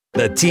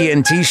The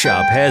TNT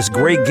Shop has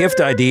great gift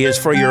ideas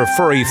for your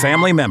furry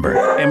family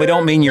member. And we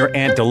don't mean your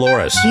Aunt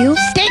Dolores. You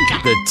stink!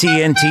 The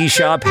TNT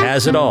Shop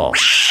has it all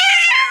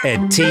at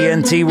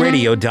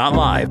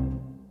TNTRadio.live.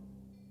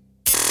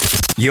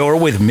 You're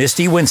with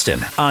Misty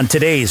Winston on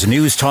today's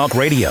News Talk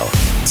Radio,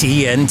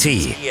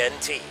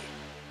 TNT.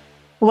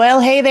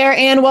 Well, hey there,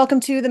 and welcome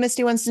to the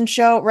Misty Winston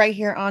Show right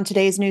here on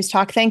today's News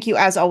Talk. Thank you,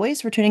 as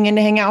always, for tuning in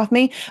to hang out with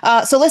me.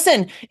 So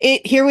listen,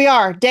 here we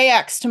are, Day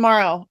X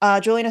tomorrow.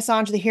 Julian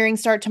Assange, the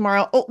hearings start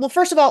tomorrow. Oh, well,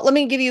 first of all, let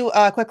me give you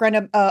a quick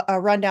rundown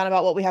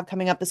about what we have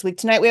coming up this week.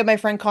 Tonight, we have my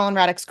friend Collin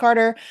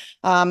Radix-Carter.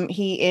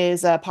 He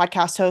is a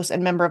podcast host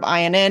and member of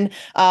INN.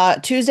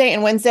 Tuesday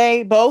and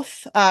Wednesday,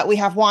 both, we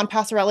have Juan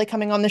Passarelli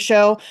coming on the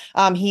show.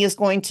 He is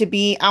going to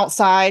be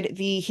outside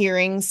the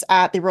hearings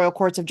at the Royal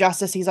Courts of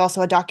Justice. He's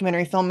also a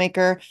documentary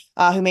filmmaker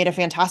who made a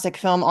fantastic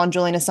film on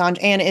Julian Assange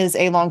and is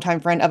a longtime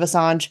friend of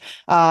Assange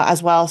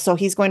as well. So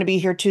he's going to be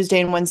here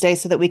Tuesday and Wednesday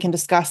so that we can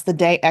discuss the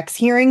Day X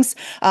hearings.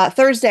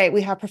 Thursday,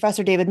 we have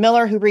Professor David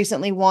Miller, who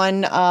recently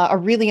won a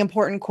really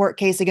important court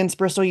case against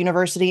Bristol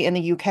University in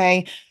the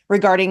UK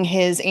regarding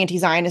his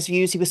anti-Zionist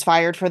views. He was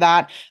fired for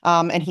that,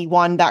 and he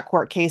won that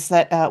court case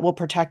that will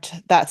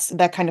protect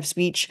that kind of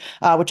speech,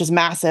 which is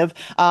massive.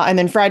 And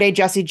then Friday,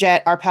 Jesse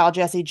Jett, our pal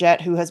Jesse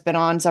Jett, who has been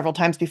on several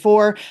times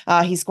before,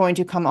 he's going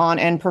to come on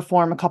and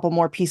perform a couple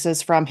more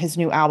pieces from his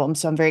new album.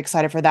 So I'm very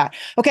excited for that.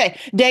 Okay,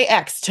 Day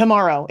X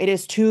tomorrow. It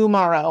is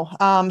tomorrow.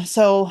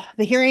 So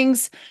the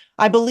hearings,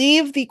 I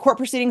believe the court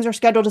proceedings are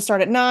scheduled to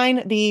start at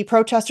 9. The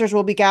protesters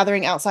will be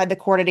gathering outside the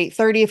court at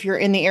 8:30. If you're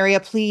in the area,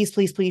 please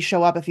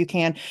show up if you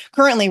can.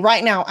 Currently,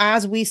 right now,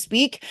 as we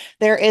speak,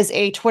 there is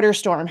a Twitter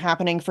storm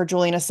happening for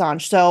Julian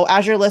Assange. So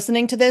as you're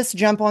listening to this,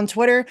 jump on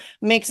Twitter,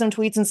 make some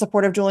tweets in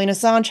support of Julian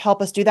Assange. Help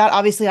us do that.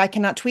 Obviously, I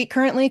cannot tweet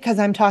currently because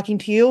I'm talking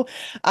to you.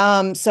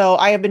 So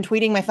I have been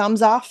tweeting my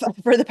thumbs off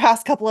for the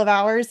past couple of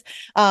hours.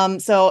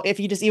 So if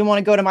you just even want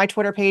to go to my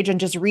Twitter page and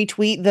just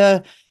retweet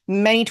the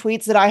many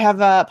tweets that I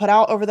have put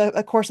out over the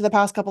course of the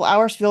past couple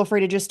hours, feel free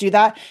to just do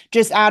that.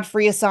 Just add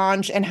free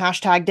Assange and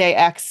hashtag Day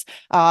X.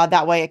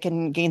 That way it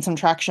can gain some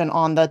traction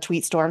on the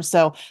tweet storm.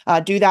 So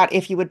do that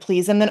if you would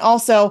please. And then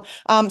also,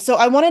 so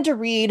I wanted to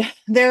read,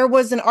 there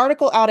was an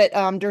article out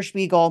at Der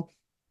Spiegel,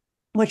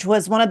 which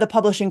was one of the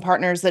publishing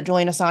partners that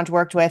Julian Assange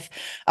worked with,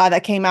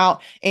 that came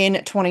out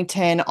in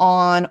 2010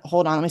 on,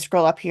 hold on, let me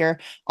scroll up here,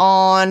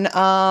 on,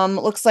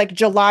 looks like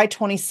July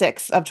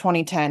 26th of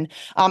 2010.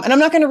 And I'm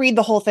not going to read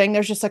the whole thing.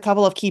 There's just a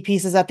couple of key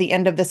pieces at the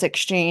end of this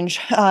exchange.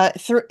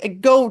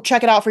 Go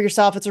check it out for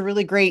yourself. It's a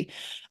really great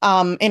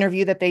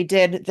interview that they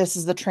did. This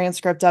is the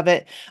transcript of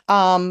it.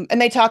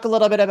 And they talk a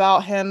little bit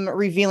about him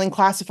revealing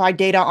classified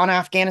data on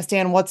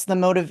Afghanistan. What's the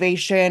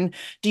motivation?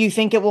 Do you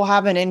think it will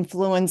have an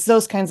influence?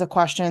 Those kinds of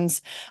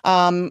questions,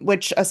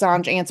 which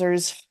Assange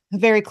answers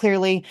very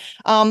clearly.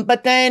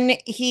 But then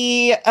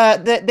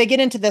they get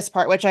into this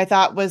part, which I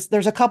thought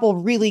there's a couple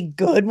really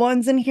good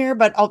ones in here,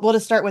 but we'll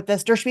just start with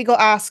this. Der Spiegel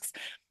asks,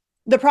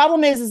 the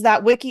problem is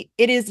that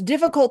it is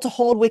difficult to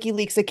hold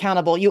WikiLeaks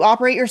accountable. You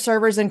operate your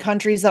servers in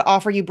countries that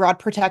offer you broad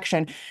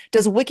protection.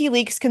 Does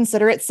WikiLeaks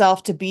consider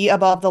itself to be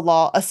above the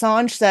law?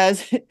 Assange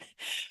says,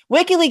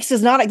 WikiLeaks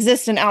does not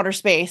exist in outer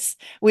space.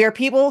 We are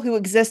people who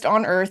exist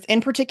on Earth in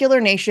particular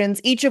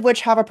nations, each of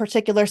which have a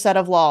particular set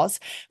of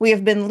laws. We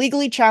have been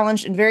legally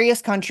challenged in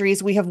various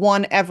countries. We have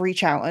won every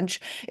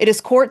challenge. It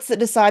is courts that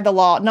decide the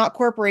law, not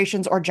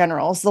corporations or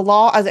generals. The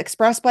law, as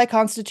expressed by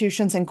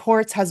constitutions and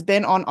courts, has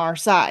been on our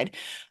side.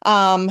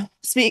 Der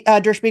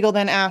Spiegel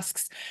then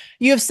asks,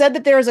 you have said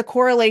that there is a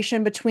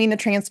correlation between the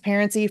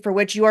transparency for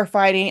which you are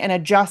fighting and a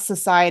just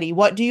society.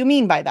 What do you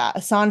mean by that?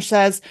 Assange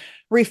says,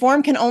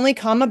 reform can only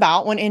come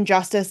about when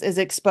injustice is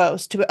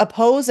exposed. To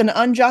oppose an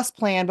unjust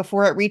plan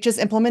before it reaches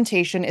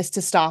implementation is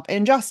to stop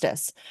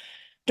injustice.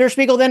 Der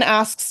Spiegel then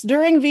asks,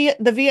 during the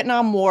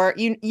Vietnam War,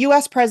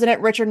 U.S.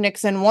 President Richard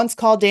Nixon once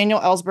called Daniel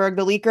Ellsberg,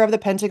 the leaker of the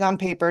Pentagon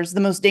Papers, the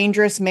most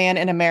dangerous man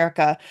in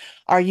America.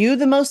 Are you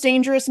the most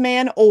dangerous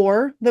man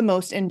or the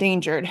most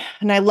endangered?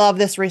 And I love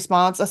this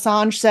response.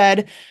 Assange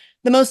said,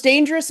 the most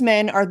dangerous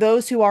men are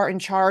those who are in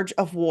charge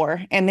of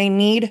war, and they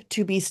need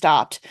to be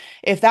stopped.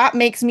 If that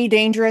makes me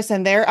dangerous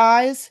in their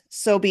eyes,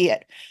 so be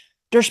it.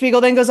 Der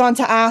Spiegel then goes on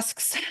to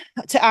ask,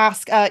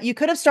 you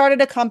could have started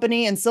a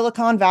company in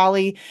Silicon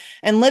Valley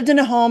and lived in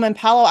a home in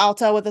Palo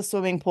Alto with a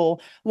swimming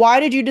pool. Why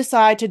did you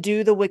decide to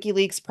do the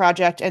WikiLeaks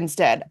project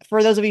instead?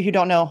 For those of you who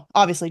don't know,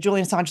 obviously,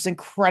 Julian Assange is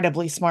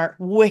incredibly smart,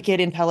 wicked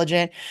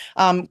intelligent,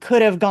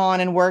 could have gone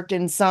and worked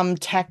in some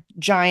tech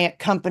giant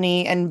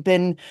company and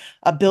been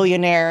a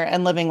billionaire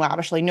and living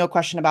lavishly, no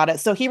question about it.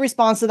 So he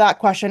responds to that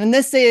question. And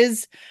this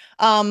is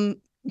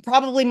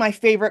probably my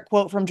favorite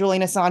quote from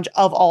Julian Assange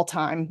of all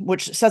time,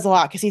 which says a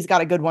lot because he's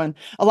got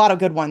a lot of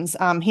good ones.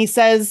 He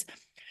says,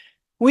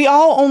 we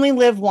all only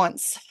live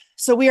once.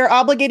 So we are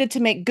obligated to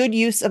make good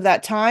use of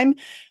that time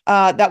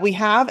that we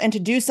have and to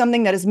do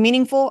something that is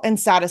meaningful and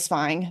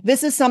satisfying.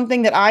 This is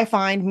something that I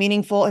find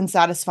meaningful and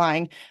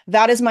satisfying.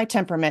 That is my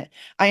temperament.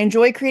 I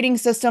enjoy creating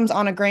systems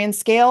on a grand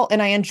scale,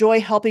 and I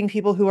enjoy helping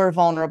people who are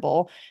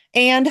vulnerable.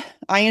 And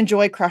I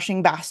enjoy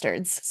crushing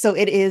bastards. So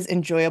it is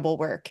enjoyable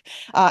work.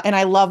 And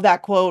I love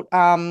that quote.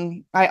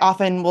 I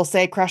often will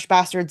say, crush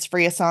bastards,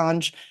 free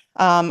Assange.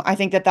 I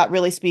think that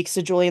really speaks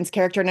to Julian's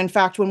character. And in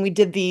fact, when we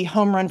did the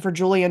Home Run for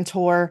Julian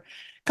tour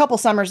a couple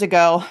summers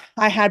ago,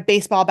 I had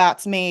baseball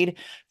bats made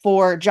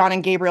for John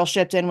and Gabriel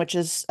Shipton, which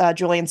is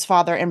Julian's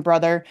father and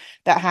brother,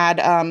 that had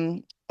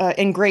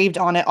engraved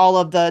on it all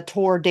of the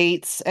tour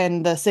dates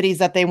and the cities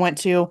that they went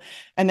to.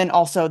 And then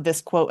also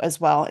this quote as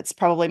well. It's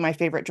probably my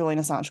favorite Julian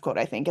Assange quote,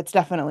 I think. It's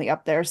definitely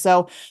up there.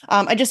 So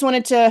I just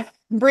wanted to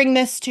bring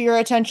this to your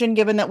attention,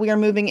 given that we are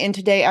moving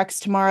into Day X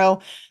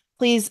tomorrow.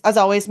 Please, as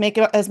always, make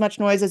as much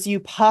noise as you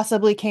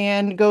possibly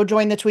can. Go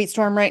join the tweet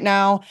storm right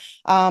now.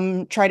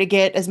 Try to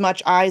get as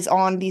much eyes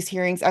on these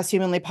hearings as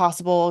humanly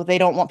possible. They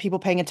don't want people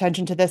paying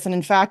attention to this. And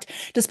in fact,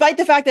 despite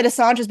the fact that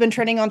Assange has been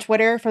trending on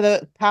Twitter for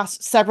the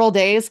past several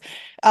days,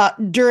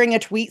 during a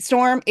tweet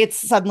storm, it's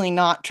suddenly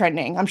not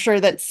trending. I'm sure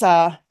that's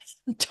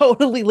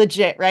totally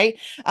legit, right?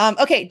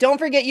 Okay, don't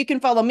forget you can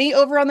follow me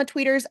over on the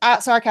tweeters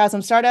at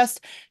Sarcasm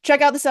Stardust.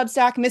 Check out the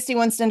Substack,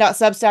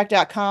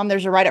 mistywinston.substack.com.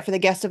 There's a write-up for the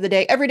guest of the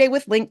day every day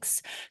with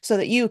links so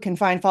that you can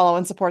find, follow,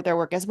 and support their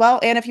work as well.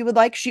 And if you would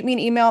like, shoot me an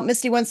email,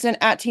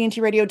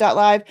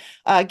 mistywinston@tntradio.live.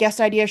 Guest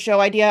idea, show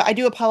idea. I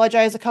do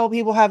apologize. A couple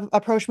people have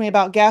approached me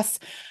about guests.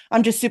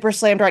 I'm just super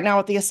slammed right now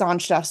with the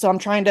Assange stuff. So I'm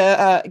trying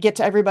to get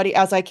to everybody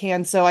as I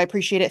can. So I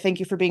appreciate it.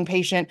 Thank you for being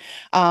patient.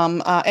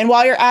 And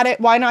while you're at it,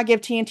 why not give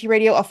TNT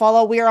Radio a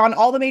follow? We are on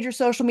all the major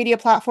social media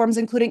platforms,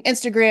 including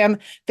Instagram,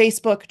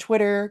 Facebook,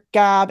 Twitter,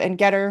 Gab, and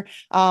Getter.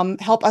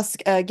 Help us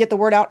get the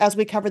word out as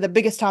we cover the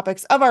biggest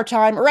topics of our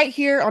time right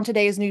here on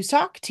today's News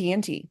Talk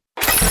TNT.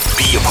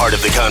 Be a part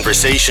of the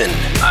conversation.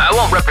 I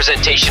want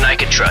representation I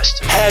can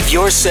trust. Have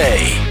your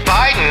say.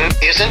 Biden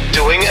isn't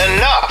doing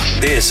enough.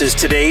 This is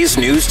today's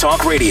News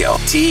Talk Radio,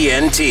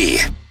 TNT.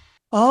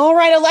 All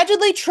right.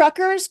 Allegedly,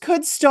 truckers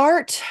could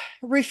start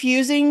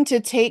refusing to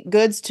take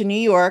goods to New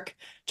York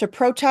to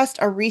protest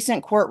a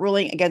recent court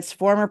ruling against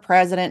former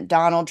President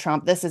Donald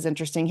Trump. This is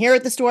interesting. Here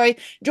at the story,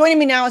 joining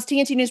me now is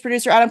TNT News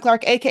producer Adam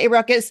Clark, aka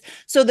Ruckus.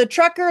 So the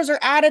truckers are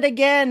at it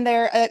again.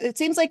 It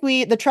seems like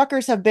the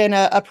truckers have been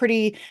a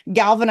pretty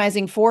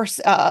galvanizing force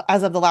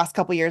as of the last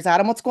couple years.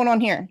 Adam, what's going on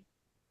here?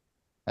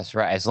 That's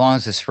right. As long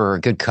as it's for a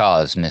good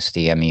cause,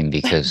 Misty. I mean,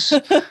 because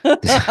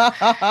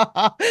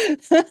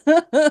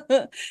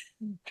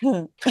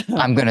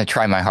I'm going to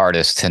try my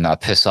hardest to not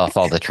piss off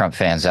all the Trump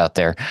fans out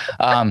there.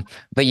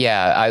 But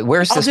yeah,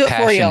 where's this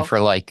passion for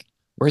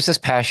where's this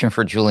passion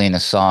for Julian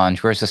Assange?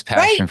 Where's this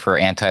passion for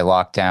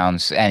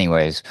anti-lockdowns?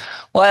 Anyways,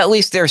 well, at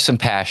least there's some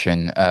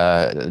passion.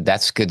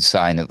 That's a good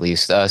sign, at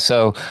least.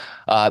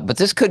 But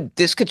this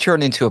could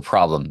turn into a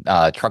problem.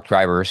 Truck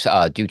drivers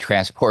do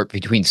transport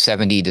between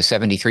 70 to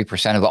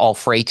 73% of all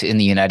freight in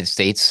the United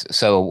States.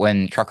 So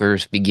when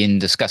truckers begin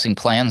discussing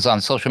plans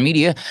on social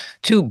media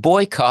to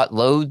boycott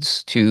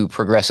loads to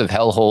progressive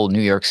hellhole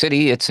New York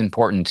City, it's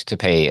important to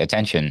pay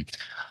attention.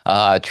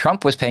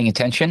 Trump was paying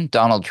attention,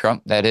 Donald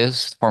Trump, that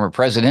is, former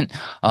president,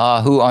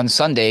 who on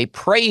Sunday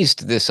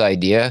praised this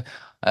idea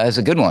as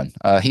a good one.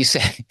 He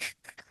said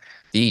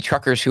the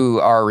truckers who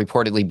are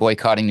reportedly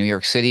boycotting New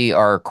York City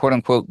are, quote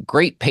unquote,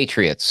 great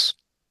patriots.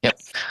 Yep.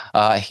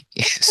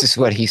 This is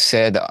what he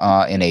said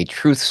in a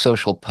Truth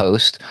Social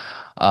post.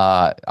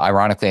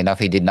 Ironically enough,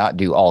 he did not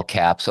do all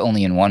caps,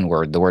 only in one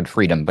word, the word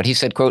freedom. But he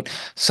said, quote,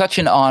 such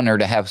an honor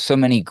to have so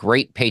many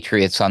great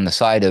patriots on the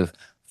side of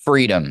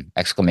freedom,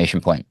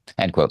 exclamation point,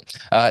 end quote.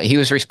 He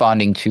was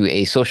responding to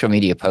a social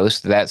media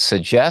post that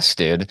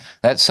suggested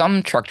that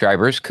some truck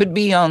drivers could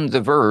be on the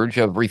verge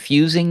of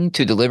refusing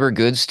to deliver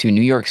goods to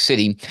New York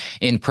City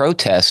in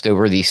protest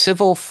over the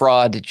civil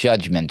fraud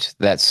judgment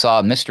that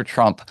saw Mr.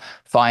 Trump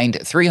fined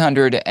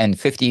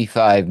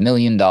 $355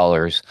 million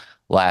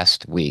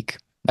last week.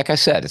 Like I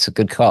said, it's a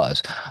good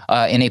cause.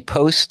 In a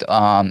post,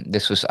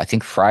 this was, I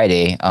think,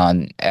 Friday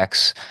on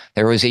X,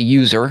 there was a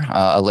user,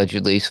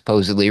 allegedly,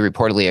 supposedly,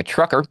 reportedly a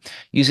trucker,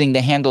 using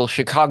the handle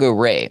Chicago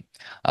Ray,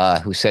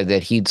 who said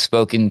that he'd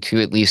spoken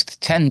to at least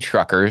 10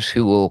 truckers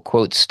who will,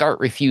 quote, start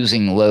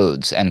refusing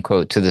loads, end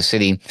quote, to the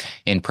city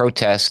in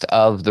protest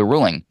of the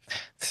ruling.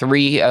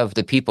 3 of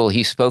the people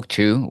he spoke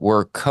to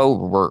were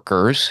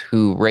co-workers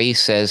who Ray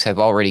says have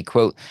already,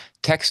 quote,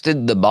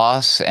 texted the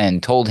boss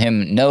and told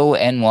him no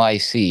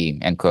NYC,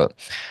 end quote.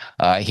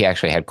 He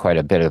actually had quite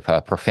a bit of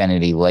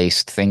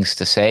profanity-laced things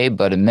to say,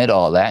 but amid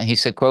all that, he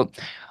said, quote,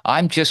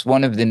 I'm just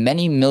one of the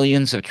many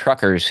millions of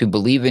truckers who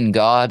believe in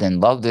God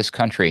and love this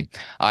country.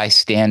 I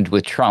stand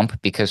with Trump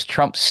because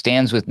Trump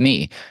stands with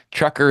me.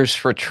 Truckers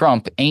for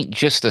Trump ain't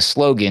just a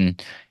slogan,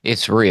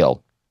 it's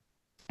real.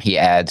 He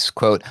adds,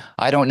 quote,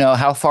 I don't know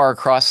how far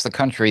across the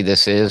country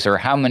this is or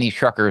how many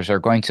truckers are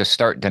going to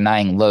start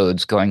denying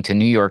loads going to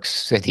New York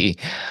City,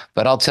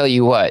 but I'll tell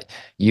you what,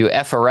 you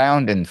F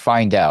around and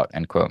find out,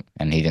 end quote.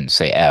 And he didn't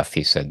say F,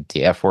 he said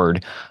the F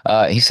word.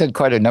 He said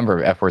quite a number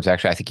of F words,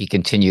 actually. I think he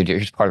continued,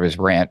 here's part of his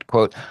rant,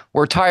 quote,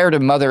 we're tired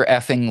of mother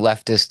effing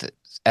leftist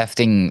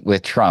effing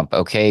with Trump,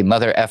 okay?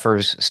 Mother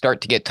effers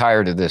start to get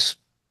tired of this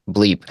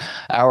bleep.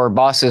 Our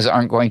bosses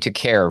aren't going to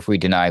care if we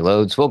deny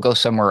loads. We'll go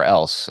somewhere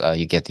else.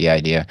 You get the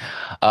idea.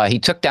 He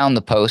took down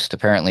the post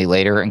apparently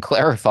later and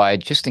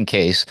clarified, just in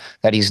case,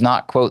 that he's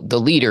not, quote, the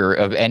leader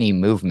of any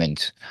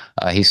movement.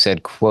 He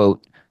said,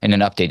 quote, in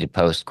an updated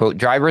post, quote,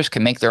 drivers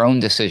can make their own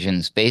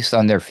decisions based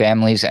on their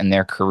families and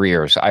their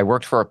careers. I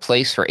worked for a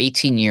place for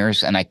 18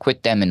 years and I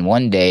quit them in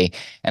one day.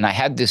 And I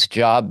had this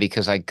job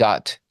because I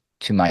got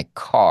to my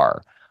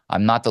car.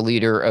 I'm not the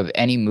leader of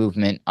any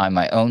movement. I'm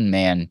my own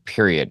man,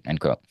 period, end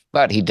quote.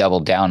 But he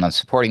doubled down on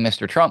supporting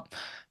Mr. Trump.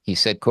 He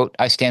said, quote,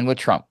 I stand with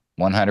Trump,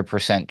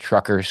 100%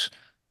 truckers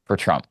for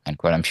Trump, end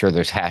quote. I'm sure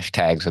there's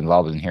hashtags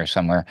involved in here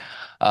somewhere.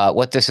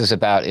 What this is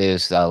about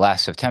is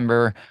last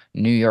September,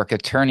 New York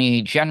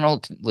Attorney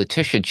General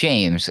Letitia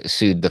James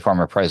sued the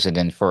former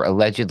president for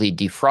allegedly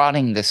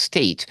defrauding the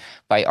state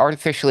by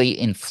artificially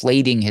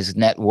inflating his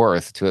net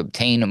worth to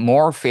obtain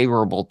more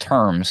favorable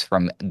terms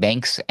from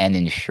banks and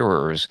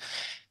insurers.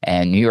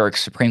 And New York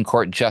Supreme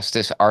Court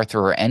Justice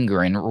Arthur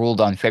Engoron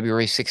ruled on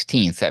February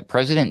 16th that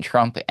President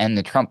Trump and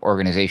the Trump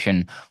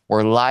Organization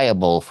were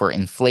liable for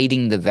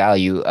inflating the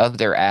value of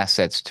their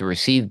assets to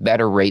receive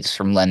better rates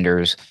from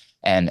lenders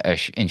and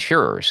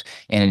insurers.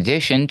 In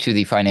addition to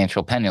the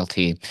financial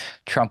penalty,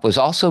 Trump was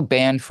also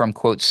banned from,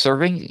 quote,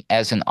 serving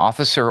as an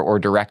officer or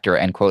director,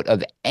 end quote,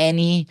 of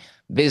any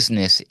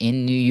business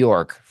in New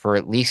York for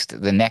at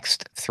least the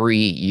next 3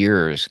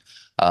 years.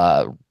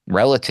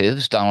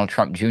 Relatives, Donald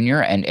Trump Jr.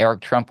 and Eric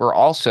Trump, were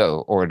also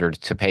ordered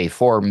to pay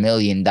 $4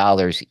 million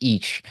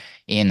each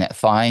in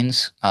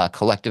fines.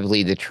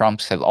 Collectively, the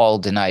Trumps have all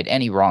denied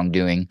any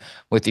wrongdoing,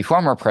 with the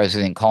former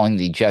president calling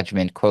the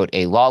judgment, quote,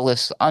 a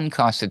lawless,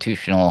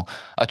 unconstitutional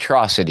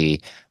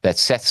atrocity that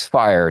sets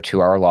fire to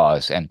our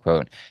laws, end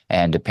quote,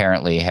 and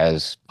apparently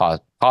has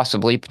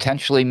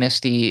potentially,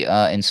 Misty,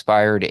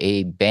 inspired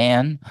a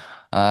ban.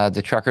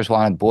 The truckers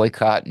want to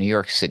boycott New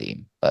York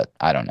City, but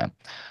I don't know.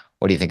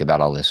 What do you think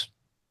about all this?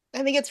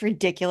 I think it's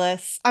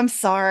ridiculous. I'm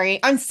sorry.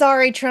 I'm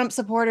sorry, Trump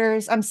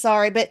supporters. I'm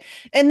sorry. But,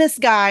 and this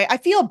guy, I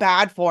feel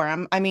bad for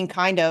him. I mean,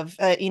 kind of,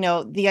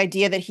 the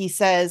idea that he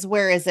says,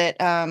 where is it?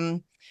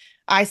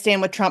 I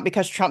stand with Trump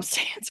because Trump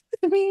stands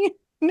with me.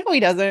 No, he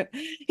doesn't.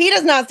 He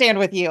does not stand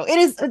with you.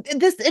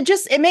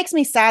 It makes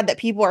me sad that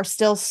people are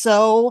still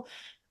so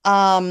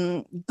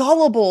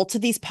gullible to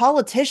these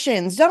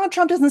politicians. Donald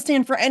Trump doesn't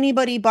stand for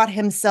anybody but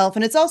himself.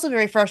 And it's also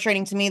very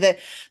frustrating to me that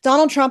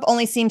Donald Trump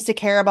only seems to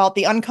care about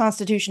the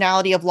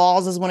unconstitutionality of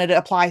laws as when it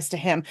applies to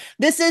him.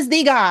 This is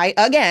the guy,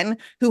 again,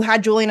 who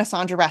had Julian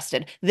Assange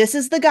arrested. This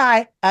is the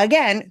guy,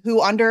 again,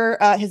 who under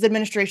his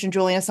administration,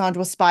 Julian Assange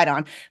was spied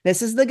on.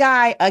 This is the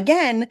guy,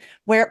 again,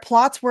 where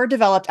plots were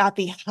developed at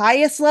the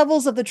highest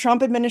levels of the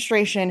Trump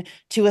administration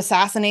to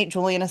assassinate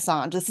Julian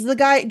Assange. This is the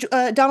guy,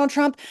 Donald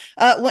Trump,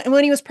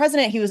 when he was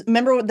president,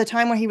 remember the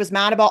time when he was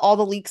mad about all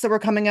the leaks that were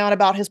coming out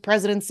about his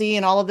presidency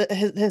and all of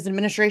his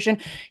administration?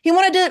 He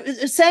wanted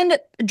to send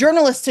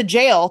journalists to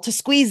jail to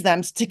squeeze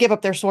them to give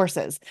up their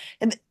sources.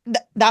 And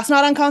that's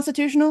not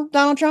unconstitutional,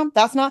 Donald Trump.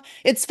 That's not.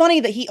 It's funny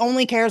that he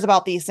only cares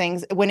about these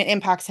things when it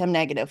impacts him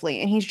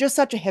negatively. And he's just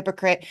such a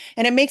hypocrite.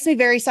 And it makes me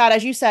very sad,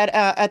 as you said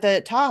at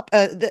the top,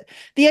 the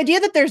idea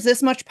that there's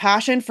this much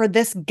passion for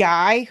this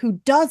guy who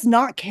does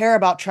not care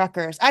about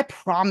truckers. I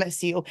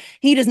promise you,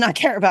 he does not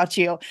care about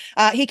you.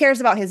 He cares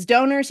about his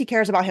donors. He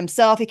cares about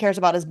himself. He cares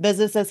about his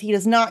businesses. He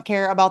does not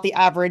care about the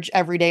average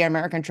everyday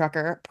American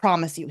trucker.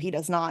 Promise you, he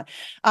does not.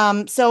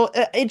 So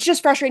it's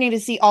just frustrating to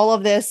see all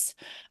of this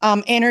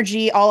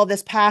energy, all of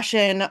this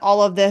passion,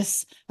 all of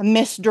this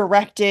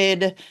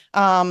misdirected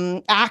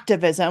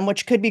activism,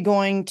 which could be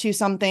going to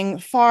something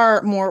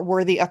far more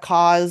worthy a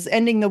cause,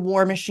 ending the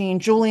war machine,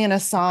 Julian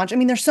Assange. I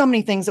mean, there's so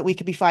many things that we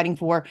could be fighting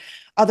for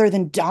other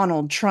than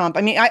Donald Trump.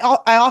 I mean, I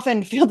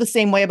often feel the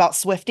same way about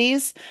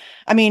Swifties.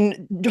 I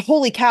mean,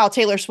 holy cow,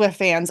 Taylor Swift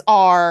fans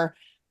are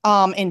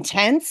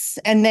intense,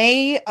 and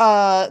they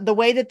the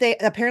way that they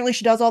apparently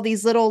she does all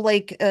these little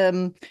like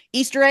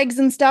Easter eggs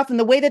and stuff, and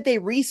the way that they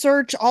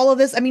research all of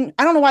this. I mean,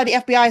 I don't know why the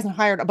FBI hasn't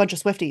hired a bunch of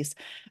Swifties.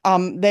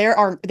 They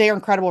are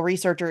incredible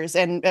researchers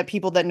and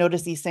people that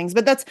notice these things.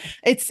 But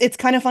it's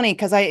kind of funny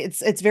because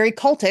it's very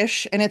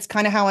cultish, and it's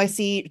kind of how I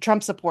see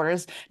Trump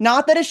supporters.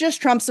 Not that it's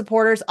just Trump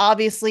supporters.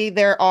 Obviously,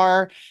 there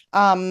are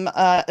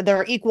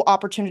equal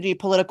opportunity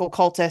political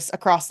cultists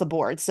across the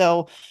board.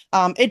 So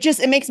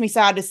it makes me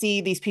sad to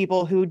see these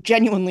people who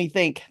genuinely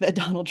think that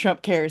Donald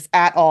Trump cares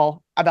at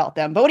all about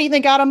them. But what do you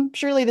think, Adam?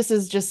 Surely this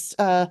is just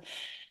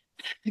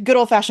good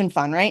old fashioned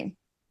fun, right?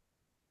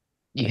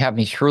 You have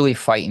me truly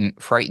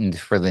frightened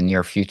for the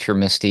near future,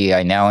 Misty.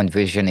 I now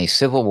envision a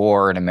civil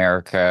war in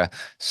America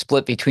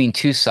split between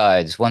two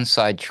sides. One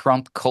side,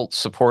 Trump cult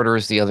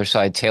supporters, the other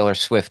side, Taylor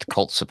Swift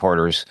cult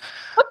supporters.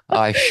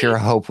 I sure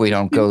hope we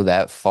don't go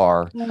that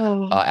far.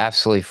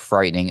 Absolutely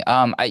frightening.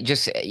 I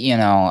just,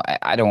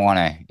 I don't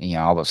want to,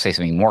 I'll say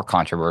something more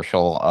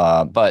controversial,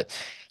 but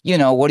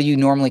what do you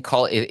normally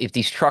call it if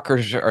these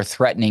truckers are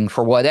threatening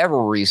for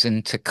whatever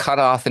reason to cut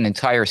off an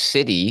entire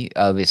city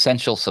of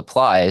essential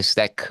supplies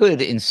that could,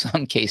 in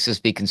some cases,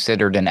 be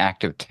considered an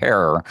act of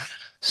terror?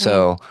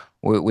 So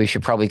we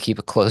should probably keep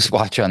a close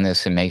watch on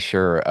this and make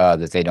sure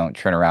that they don't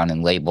turn around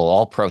and label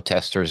all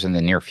protesters in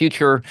the near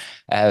future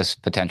as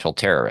potential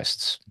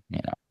terrorists.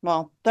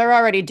 Well, they're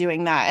already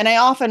doing that. And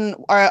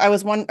I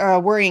was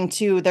worrying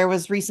too. There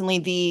was recently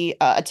the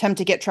attempt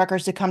to get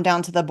truckers to come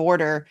down to the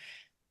border.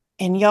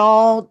 And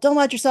y'all, don't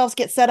let yourselves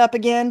get set up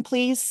again,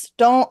 please.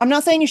 I'm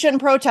not saying you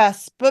shouldn't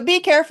protest, but be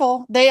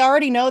careful. They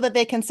already know that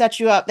they can set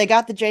you up. They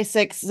got the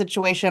J6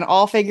 situation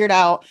all figured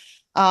out.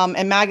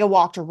 And MAGA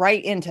walked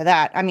right into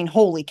that. I mean,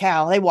 holy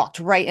cow, they walked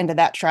right into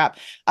that trap.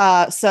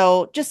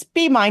 So just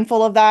be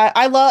mindful of that.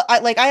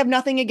 I have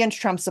nothing against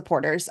Trump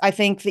supporters. I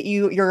think that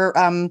your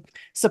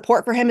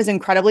support for him is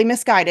incredibly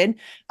misguided.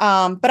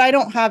 But I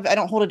don't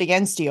hold it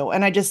against you.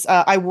 And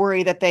I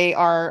worry that they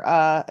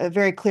are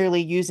very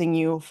clearly using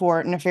you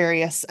for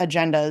nefarious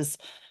agendas.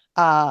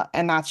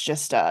 And that's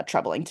just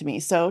troubling to me.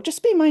 So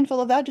just be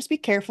mindful of that. Just be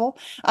careful.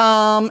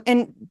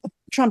 And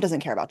Trump doesn't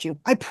care about you.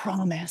 I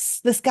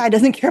promise. This guy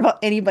doesn't care about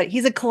anybody.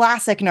 He's a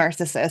classic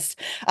narcissist.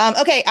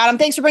 Okay, Adam,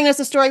 thanks for bringing us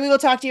the story. We will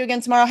talk to you again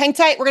tomorrow. Hang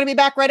tight. We're going to be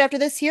back right after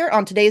this here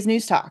on today's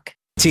News Talk.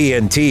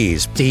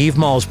 TNT's Steve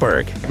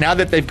Malzberg. Now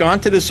that they've gone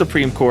to the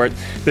Supreme Court,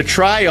 the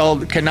trial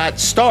cannot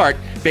start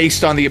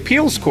based on the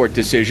appeals court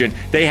decision.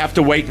 They have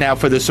to wait now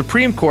for the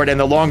Supreme Court, and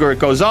the longer it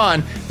goes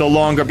on, the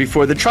longer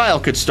before the trial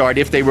could start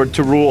if they were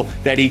to rule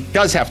that he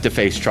does have to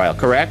face trial,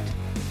 correct?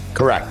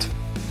 Correct.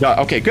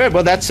 Okay, good.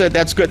 Well, that's good.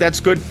 That's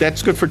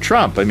good for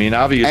Trump. I mean,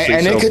 obviously.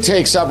 And it could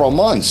take several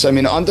months. I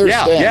mean,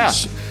 understand. Yeah.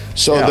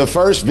 So the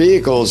first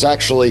vehicle is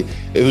actually,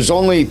 it was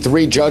only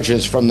 3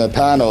 judges from the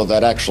panel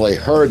that actually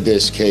heard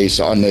this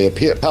case on the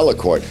appellate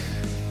court.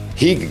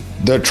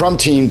 The Trump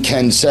team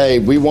can say,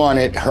 we want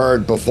it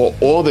heard before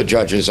all the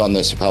judges on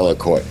this appellate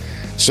court.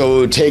 So it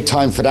would take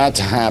time for that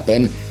to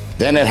happen.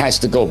 Then it has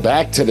to go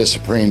back to the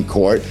Supreme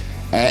Court.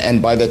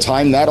 And by the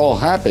time that all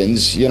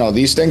happens,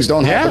 these things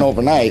don't happen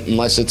overnight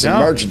unless it's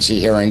emergency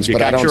hearings.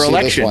 But I don't see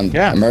this one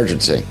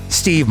emergency.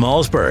 Steve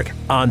Malzberg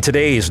on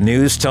today's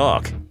News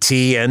Talk,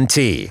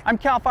 TNT. I'm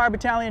Cal Fire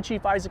Battalion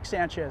Chief Isaac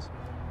Sanchez.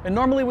 And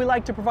normally we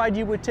like to provide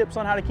you with tips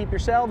on how to keep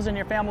yourselves and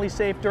your family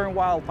safe during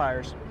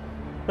wildfires.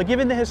 But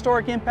given the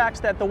historic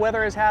impacts that the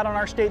weather has had on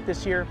our state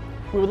this year,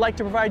 we would like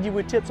to provide you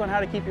with tips on how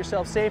to keep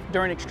yourself safe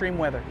during extreme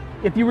weather.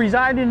 If you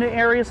reside in an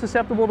area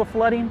susceptible to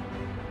flooding,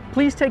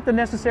 please take the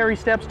necessary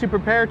steps to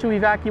prepare to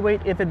evacuate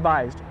if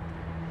advised.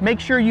 Make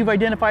sure you've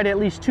identified at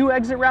least 2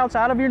 exit routes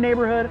out of your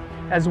neighborhood,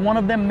 as one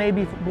of them may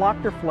be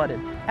blocked or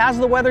flooded. As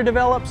the weather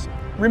develops,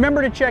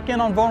 remember to check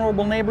in on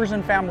vulnerable neighbors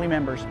and family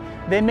members.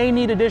 They may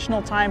need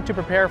additional time to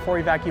prepare for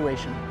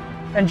evacuation.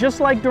 And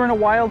just like during a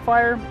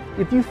wildfire,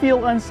 if you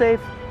feel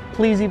unsafe,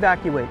 please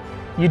evacuate.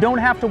 You don't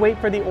have to wait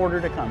for the order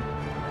to come.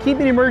 Keep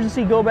an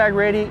emergency go bag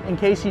ready in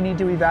case you need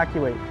to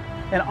evacuate.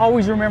 And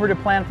always remember to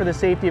plan for the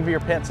safety of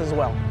your pets as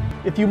well.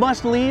 If you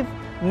must leave,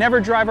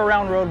 never drive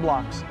around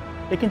roadblocks.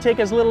 It can take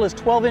as little as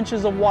 12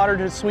 inches of water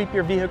to sweep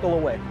your vehicle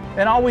away.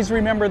 And always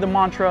remember the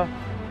mantra,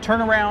 turn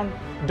around,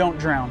 don't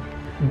drown.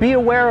 Be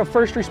aware of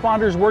first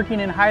responders working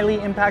in highly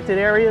impacted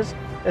areas,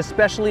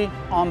 especially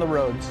on the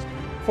roads.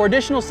 For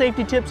additional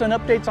safety tips and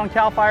updates on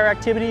CAL FIRE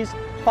activities,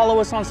 follow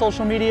us on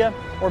social media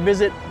or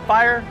visit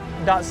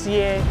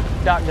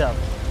fire.ca.gov.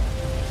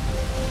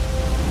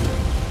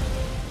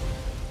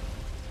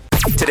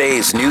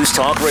 Today's News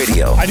Talk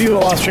Radio. I do a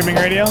lot of streaming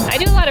radio. I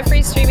do a lot of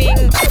free streaming.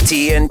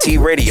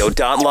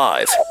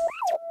 TNTradio.live.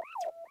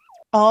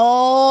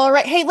 All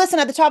right. Hey, listen,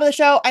 at the top of the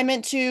show, I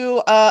meant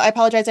to, I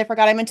apologize, I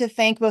forgot. I meant to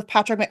thank both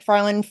Patrick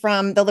McFarland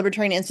from the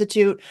Libertarian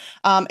Institute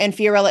and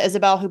Fiorella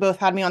Isabel, who both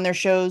had me on their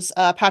shows.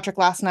 Patrick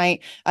last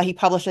night, he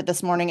published it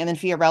this morning, and then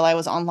Fiorella I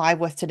was on live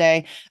with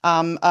today,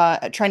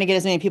 trying to get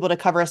as many people to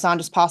cover Assange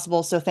as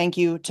possible. So thank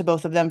you to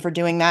both of them for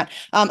doing that.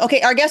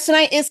 Okay, our guest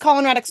tonight is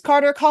Collin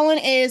Radix-Carter. Collin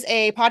is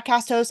a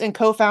podcast host and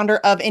co-founder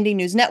of Indie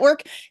News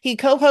Network. He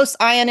co-hosts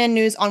INN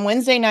News on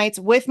Wednesday nights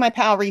with my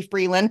pal Reef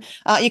Breland.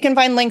 You can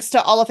find links to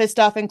all of his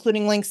stuff,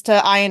 including links to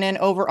INN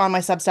over on my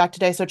Substack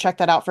today. So check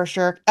that out for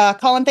sure.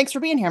 Collin, thanks for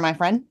being here, my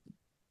friend.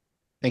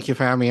 Thank you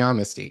for having me on,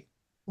 Misty.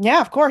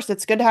 Yeah, of course.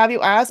 It's good to have you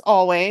as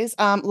always.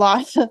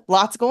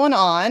 Lots going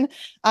on.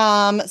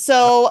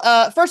 So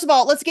first of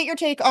all, let's get your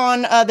take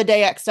on the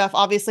DayX stuff.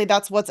 Obviously,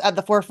 that's what's at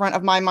the forefront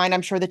of my mind.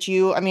 I'm sure that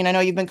I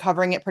know you've been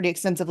covering it pretty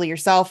extensively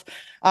yourself.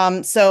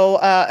 So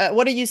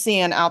what are you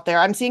seeing out there?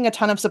 I'm seeing a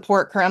ton of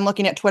support. I'm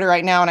looking at Twitter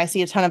right now, and I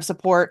see a ton of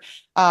support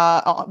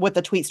with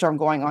the tweet storm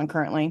going on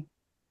currently.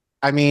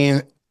 I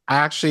mean, I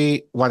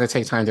actually want to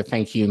take time to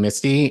thank you,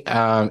 Misty,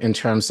 in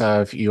terms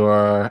of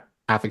your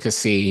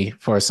advocacy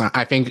for Assange.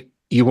 I think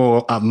you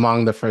were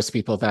among the first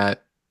people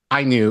that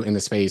I knew in the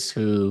space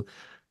who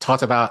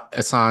talked about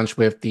Assange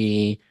with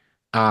the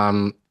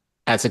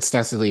as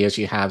extensively as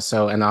you have.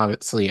 So, and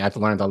obviously I've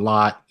learned a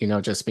lot,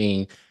 just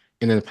being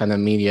in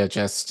independent media,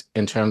 just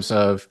in terms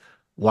of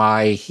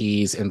why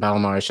he's in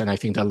Belmarsh, and I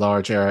think the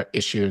larger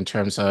issue in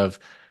terms of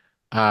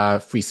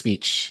free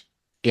speech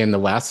in the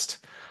West.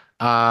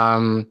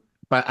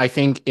 But I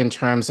think in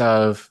terms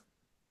of,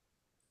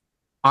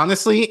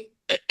 honestly,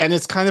 and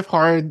it's kind of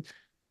hard,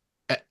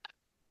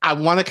 I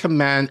want to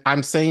commend,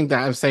 I'm saying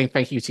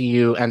thank you to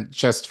you and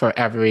just for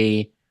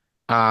every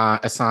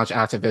Assange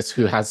activist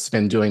who has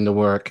been doing the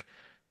work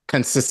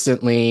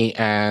consistently,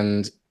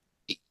 and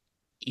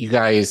you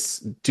guys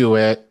do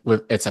it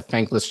with, it's a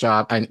thankless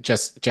job, and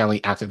just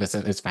generally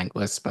activism is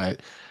thankless, but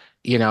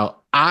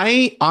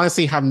I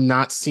honestly have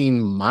not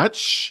seen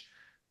much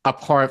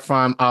apart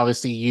from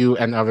obviously you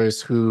and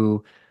others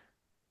who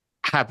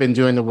have been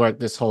doing the work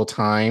this whole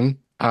time.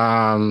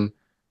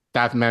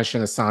 That I've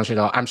mentioned Assange at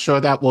all. I'm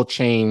sure that will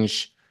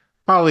change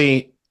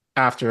probably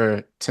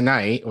after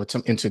tonight or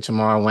into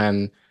tomorrow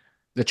when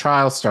the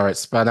trial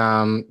starts. But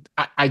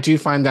I do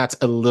find that's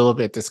a little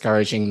bit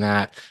discouraging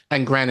that,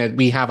 and granted,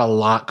 we have a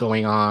lot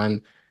going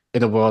on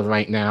in the world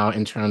right now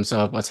in terms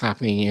of what's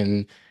happening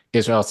in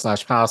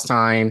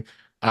Israel/Palestine,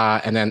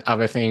 and then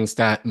other things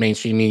that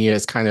mainstream media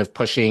is kind of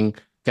pushing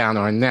down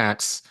our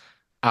necks.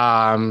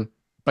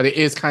 But it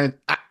is kind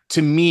of,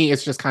 to me,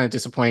 it's just kind of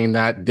disappointing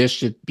that this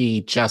should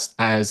be just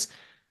as,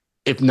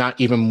 if not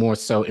even more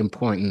so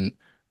important,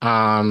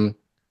 of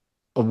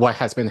what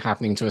has been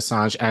happening to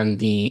Assange and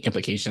the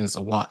implications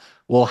of what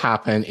will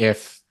happen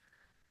if,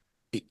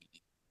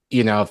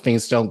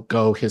 things don't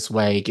go his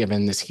way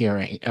given this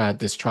hearing,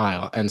 this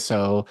trial. And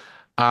so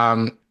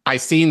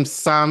I've seen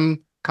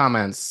some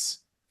comments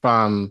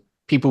from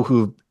people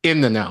who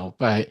in the know,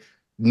 but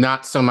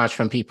not so much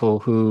from people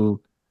who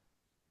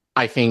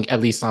I think, at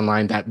least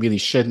online, that really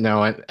should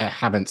know it,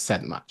 haven't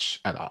said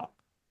much at all.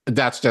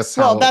 That's just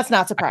how. Well, that's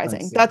not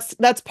surprising.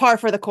 That's par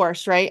for the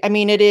course, right? I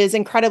mean, it is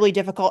incredibly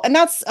difficult, and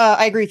that's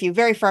I agree with you.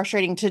 Very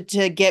frustrating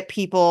to get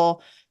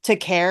people to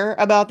care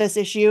about this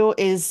issue.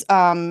 Is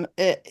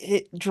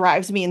it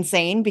drives me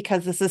insane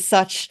because this is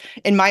such,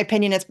 in my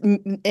opinion, it's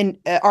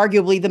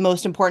arguably the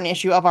most important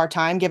issue of our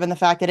time, given the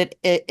fact that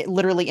it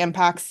literally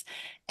impacts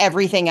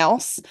everything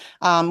else.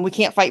 We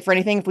can't fight for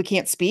anything if we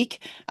can't speak.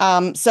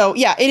 So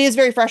yeah, it is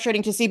very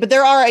frustrating to see, but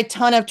there are a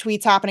ton of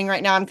tweets happening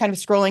right now. I'm kind of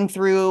scrolling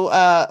through,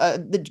 I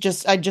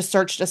just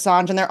searched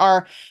Assange and there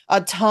are a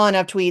ton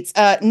of tweets.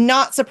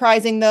 Not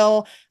surprising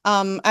though.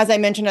 As I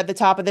mentioned at the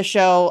top of the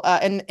show,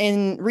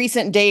 in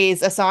recent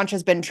days, Assange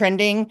has been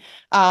trending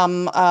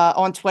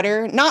on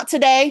Twitter. Not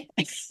today.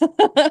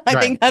 I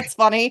think that's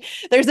funny.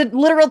 There's a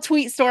literal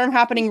tweet storm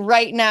happening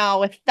right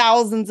now with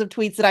thousands of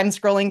tweets that I'm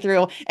scrolling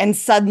through, and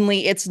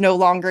suddenly it's no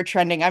longer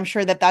trending. I'm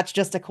sure that that's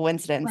just a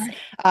coincidence.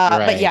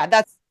 But yeah,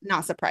 that's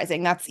not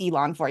surprising. That's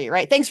Elon for you,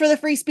 right? Thanks for the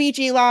free speech,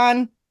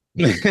 Elon.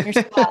 You're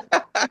swell.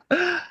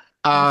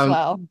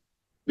 Swell.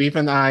 Weave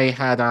and I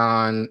had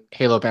on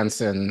Halo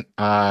Benson.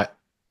 I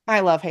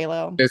love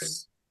Halo.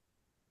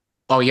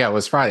 Oh yeah, it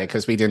was Friday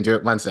because we didn't do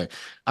it Wednesday.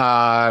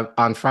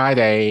 On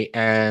Friday,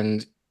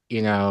 and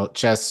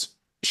just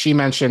she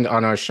mentioned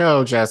on our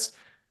show, just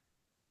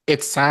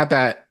it's sad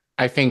that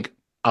I think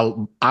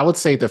I would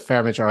say the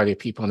fair majority of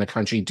people in the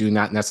country do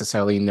not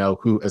necessarily know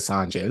who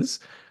Assange is.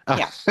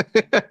 Yeah.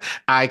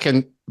 I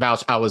can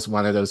vouch I was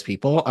one of those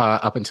people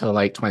up until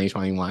like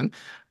 2021.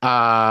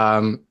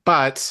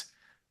 But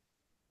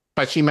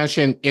she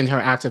mentioned in her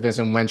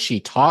activism, when she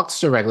talks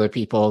to regular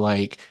people,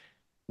 like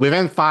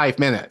within 5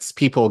 minutes,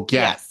 people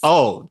get,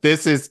 oh,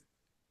 this is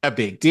a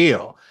big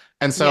deal.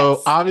 And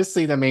so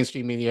obviously the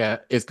mainstream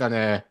media is going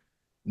to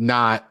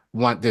not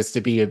want this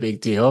to be a big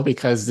deal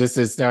because this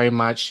is very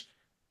much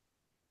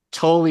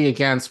totally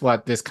against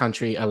what this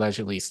country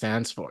allegedly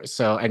stands for.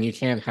 So, and you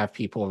can't have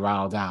people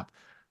riled up,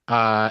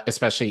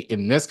 especially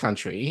in this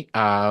country,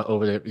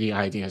 over the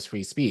idea of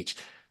free speech.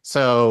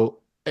 So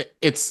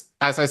it's,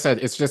 as I said,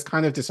 it's just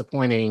kind of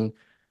disappointing.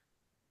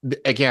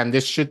 Again,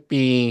 this should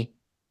be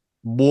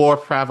more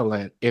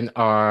prevalent in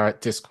our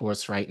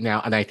discourse right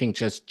now. And I think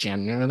just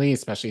generally,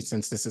 especially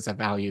since this is a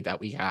value that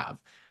we have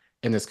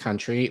in this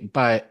country,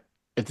 but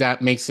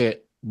that makes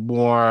it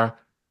more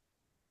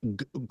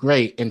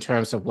great in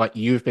terms of what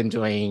you've been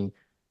doing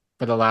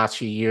for the last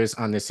few years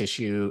on this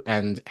issue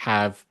and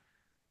have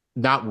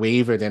not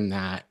wavered in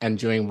that and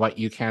doing what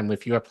you can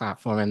with your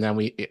platform. And then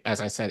we,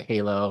 as I said,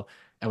 Halo,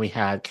 and we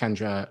had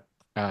Kendra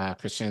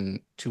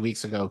Christian 2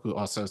 weeks ago who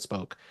also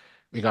spoke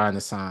regarding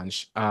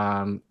Assange.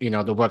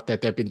 The work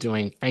that they've been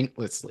doing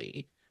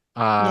thanklessly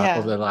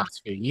over the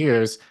last few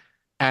years.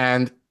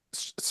 And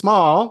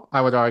small,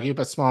 I would argue,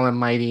 but small and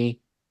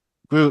mighty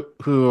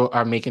group who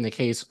are making the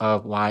case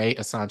of why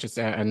Assange is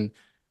there and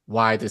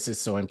why this is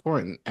so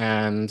important.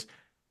 And,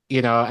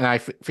 and I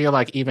feel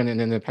like even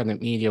in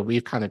independent media,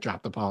 we've kind of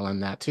dropped the ball on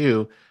that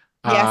too.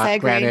 Yes, I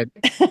agree.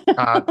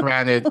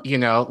 Granted,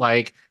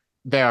 like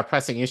there are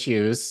pressing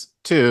issues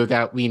too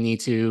that we need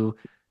to,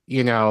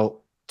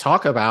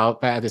 talk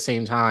about, but at the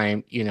same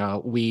time,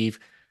 I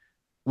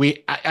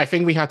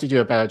think we have to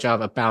do a better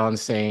job of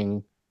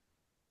balancing,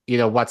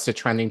 what's the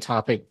trending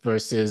topic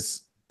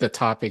versus the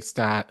topics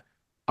that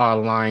are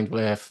aligned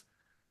with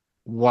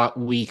what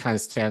we kind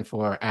of stand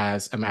for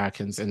as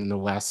Americans in the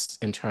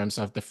West in terms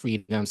of the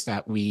freedoms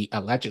that we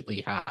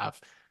allegedly have,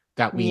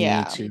 that we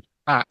need to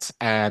protect,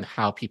 and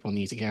how people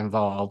need to get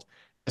involved,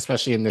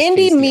 especially in this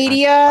indie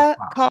media,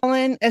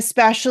 Collin,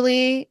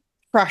 especially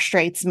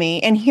frustrates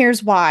me. And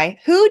here's why.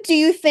 Who do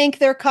you think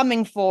they're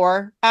coming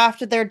for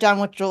after they're done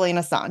with Julian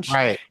Assange?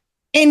 Right.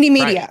 Indie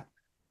media. Right.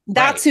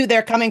 That's who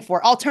they're coming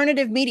for.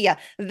 Alternative media.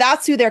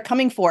 That's who they're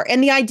coming for.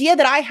 And the idea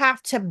that I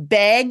have to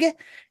beg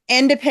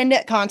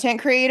independent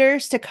content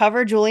creators to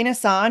cover Julian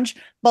Assange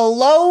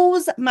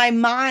blows my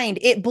mind.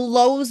 It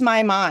blows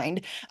my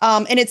mind.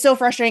 And it's so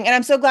frustrating. And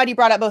I'm so glad you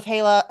brought up both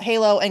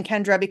Halo and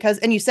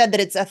Kendra and you said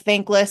that it's a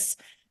thankless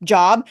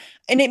job.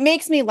 And it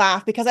makes me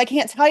laugh because I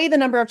can't tell you the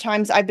number of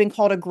times I've been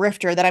called a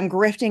grifter, that I'm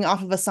grifting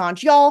off of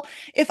Assange. Y'all,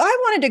 if I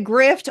wanted to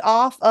grift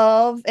off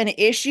of an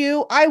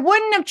issue, I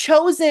wouldn't have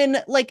chosen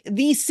like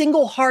the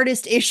single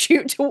hardest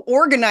issue to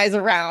organize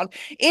around.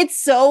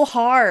 It's so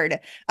hard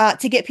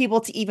to get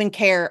people to even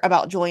care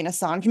about Julian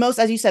Assange.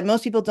 As you said,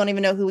 most people don't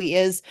even know who he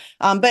is.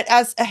 But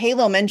as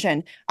Halo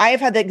mentioned, I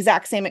have had the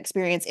exact same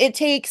experience. It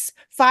takes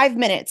 5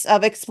 minutes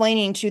of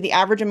explaining to the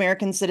average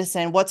American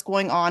citizen what's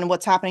going on,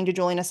 what's happening to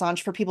Julian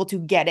Assange for people to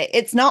get it.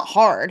 It's not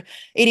hard.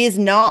 It is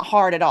not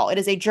hard at all. It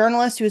is a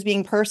journalist who is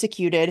being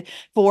persecuted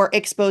for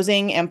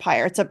exposing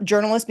empire. It's a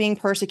journalist being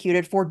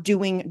persecuted for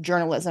doing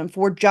journalism,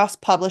 for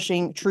just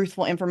publishing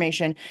truthful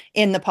information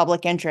in the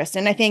public interest.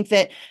 And I think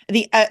that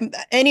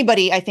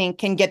anybody, I think,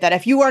 can get that.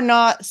 If you are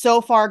not so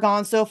far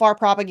gone, so far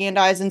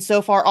propagandized, and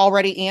so far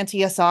already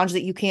anti-Assange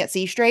that you can't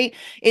see straight,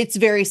 it's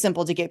very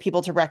simple to get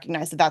people to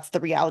recognize that that's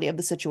the reality of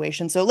the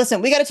situation. So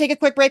listen, we got to take a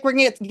quick break. We're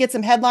going to get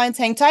some headlines.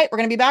 Hang tight. We're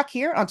going to be back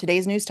here on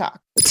today's News Talk.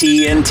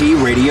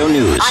 TNT Radio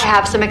News. I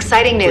have some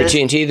exciting news. For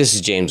TNT, this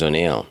is James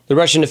O'Neill. The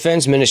Russian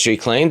Defense Ministry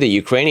claimed that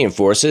Ukrainian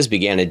forces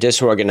began a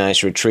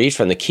disorganized retreat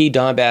from the key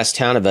Donbass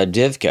town of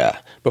Avdiivka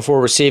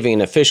before receiving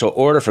an official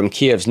order from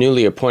Kiev's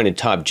newly appointed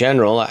top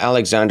general,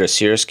 Alexander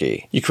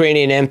Syrskyi.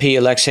 Ukrainian MP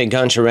Alexei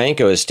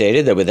Goncharenko has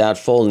stated that without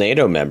full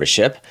NATO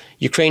membership,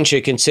 Ukraine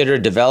should consider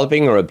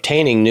developing or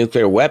obtaining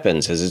nuclear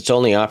weapons as its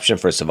only option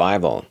for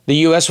survival. The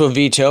U.S. will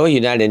veto a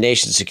United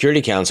Nations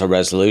Security Council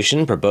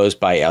resolution proposed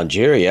by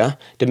Algeria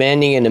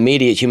demanding an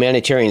immediate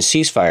humanitarian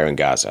ceasefire in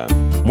Gaza.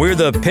 We're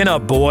the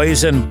pinup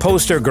boys and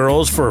poster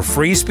girls for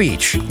free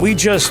speech. We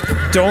just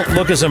don't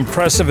look as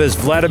impressive as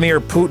Vladimir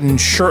Putin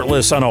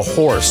shirtless on a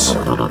horse.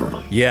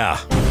 Yeah.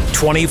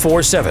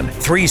 24/7,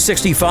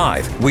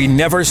 365. We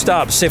never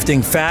stop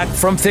sifting fact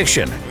from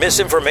fiction,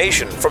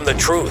 misinformation from the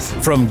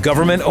truth, from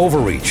government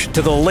overreach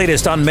to the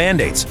latest on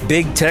mandates,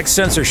 big tech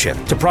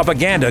censorship to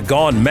propaganda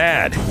gone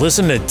mad.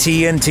 Listen to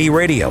TNT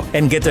Radio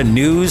and get the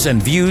news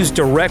and views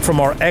direct from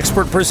our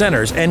expert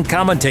presenters and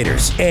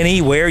commentators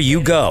anywhere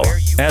you go.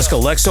 Ask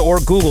Alexa or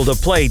Google to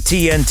play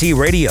TNT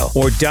Radio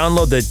or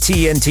download the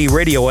TNT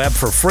Radio app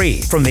for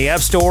free from the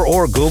App Store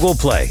or Google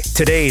Play.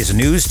 Today's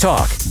News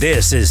Talk.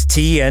 This is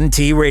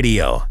TNT Radio.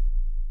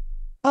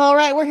 All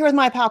right, we're here with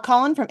my pal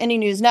Collin from Indie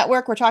News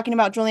Network. We're talking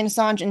about Julian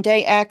Assange and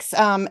Day X,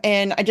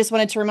 and I just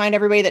wanted to remind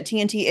everybody that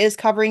TNT is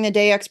covering the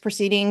Day X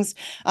proceedings,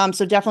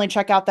 so definitely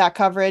check out that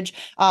coverage.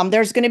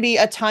 There's going to be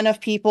a ton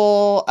of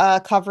people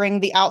covering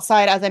the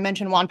outside. As I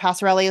mentioned, Juan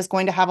Passarelli is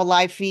going to have a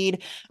live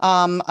feed.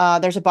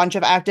 There's a bunch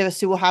of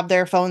activists who will have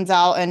their phones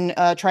out and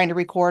trying to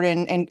record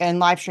and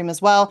live stream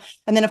as well.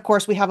 And then, of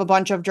course, we have a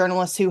bunch of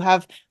journalists who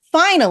have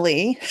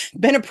finally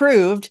been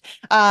approved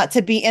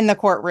to be in the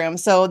courtroom.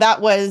 So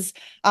that was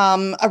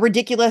a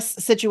ridiculous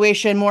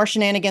situation, more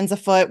shenanigans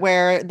afoot,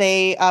 where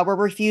they were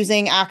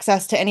refusing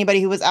access to anybody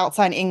who was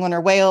outside England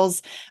or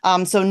Wales.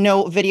 So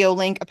no video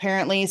link,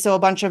 apparently. So a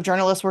bunch of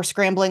journalists were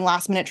scrambling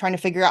last minute trying to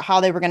figure out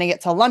how they were going to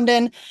get to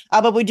London.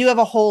 But we do have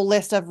a whole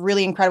list of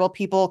really incredible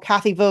people.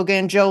 Kathy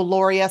Vogan, Joe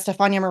Loria,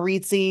 Stefania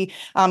Marizzi,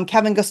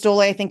 Kevin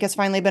Gostole, I think, has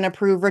finally been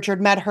approved.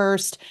 Richard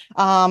Medhurst.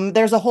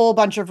 There's a whole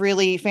bunch of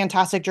really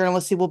fantastic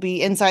journalists who will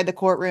be inside the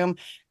courtroom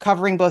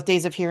covering both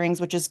days of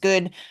hearings, which is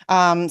good.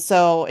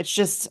 So it's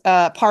just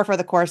par for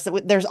the course.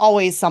 There's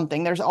always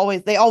something.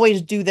 They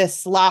always do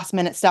this last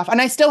minute stuff. And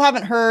I still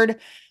haven't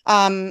heard.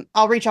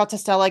 I'll reach out to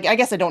Stella. I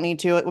guess I don't need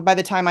to. By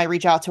the time I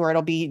reach out to her,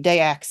 it'll be Day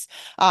X.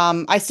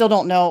 I still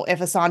don't know if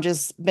Assange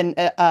has been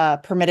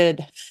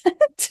permitted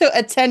to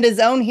attend his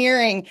own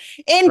hearing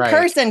in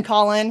person,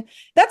 Collin.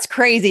 That's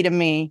crazy to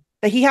me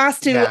that he has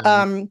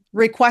to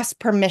request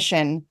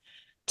permission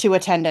to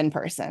attend in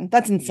person.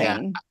 That's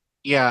insane.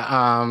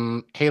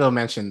 Halo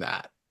mentioned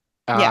that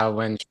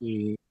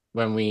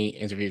when we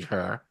interviewed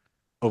her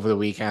over the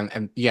weekend,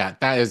 and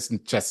that is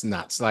just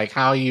nuts. Like,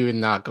 how are you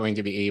not going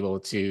to be able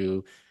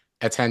to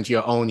attend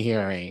your own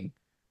hearing?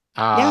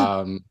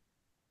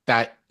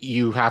 That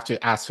you have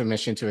to ask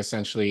permission to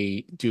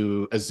essentially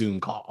do a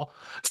Zoom call.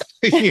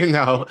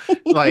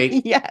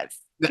 Yes.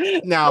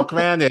 Now,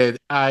 granted,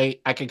 I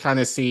can kind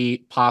of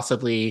see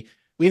possibly,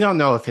 we don't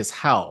know if his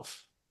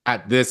health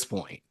at this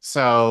point.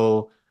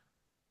 So,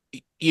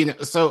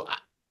 so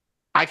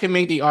I can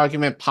make the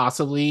argument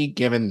possibly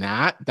given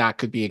that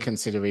could be a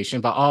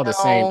consideration, but all the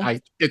same,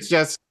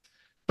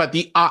 but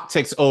the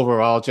optics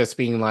overall just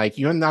being like,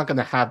 you're not going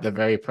to have the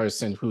very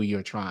person who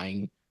you're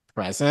trying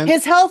present.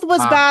 His health was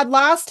bad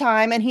last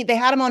time, and they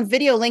had him on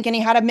video link, and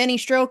he had a mini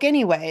stroke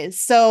anyways.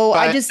 So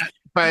I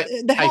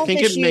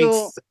think issue, it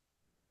makes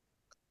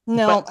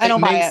no, I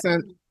don't buy it.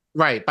 Sense,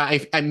 right, but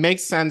it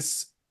makes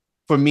sense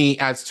for me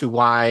as to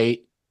why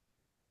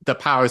the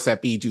powers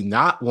that be do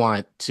not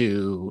want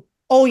to.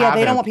 Oh yeah,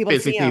 they don't want people to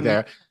see him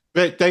there,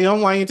 but they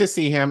don't want you to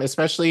see him,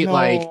 especially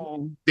like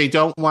they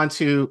don't want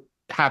to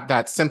have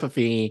that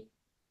sympathy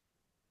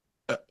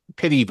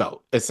pity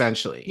vote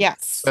essentially.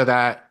 Yes, so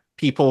that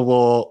people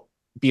will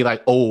be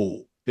like,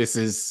 oh, this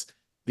is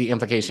the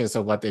implications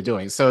of what they're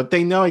doing. So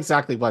they know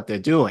exactly what they're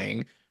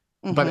doing,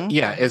 but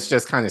yeah, it's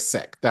just kind of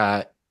sick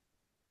that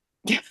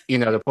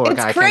the poor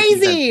guy. It's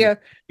crazy.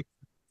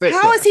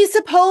 How is he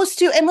supposed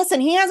to? And listen,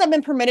 he hasn't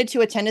been permitted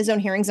to attend his own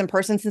hearings in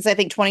person since I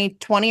think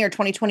 2020 or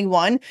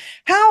 2021.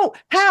 How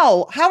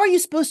are you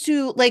supposed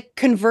to like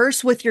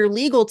converse with your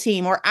legal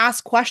team or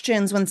ask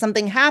questions when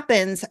something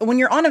happens when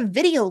you're on a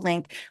video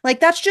link? Like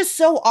that's just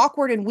so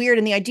awkward and weird.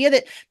 And the idea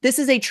that this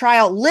is a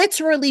trial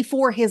literally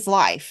for his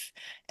life,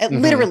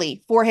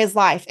 literally for his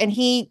life, and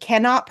he's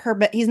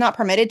not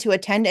permitted to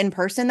attend in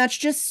person. That's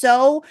just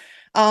so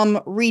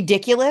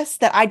ridiculous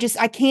that I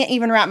can't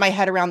even wrap my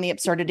head around the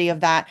absurdity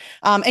of that.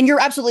 And you're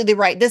absolutely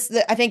right.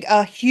 I think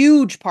a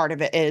huge part of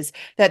it is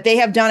that they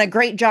have done a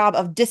great job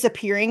of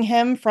disappearing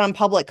him from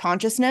public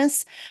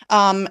consciousness,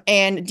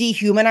 and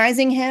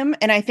dehumanizing him.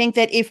 And I think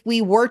that if we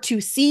were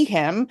to see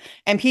him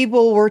and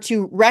people were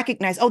to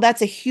recognize, oh,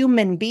 that's a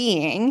human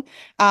being,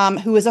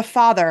 who is a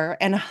father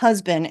and a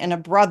husband and a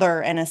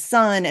brother and a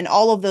son and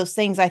all of those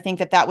things, I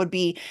think that would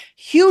be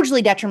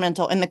hugely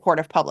detrimental in the court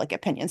of public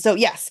opinion. So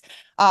yes,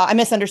 I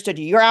misunderstood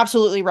you. You're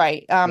absolutely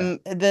right.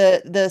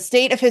 The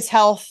state of his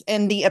health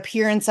and the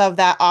appearance of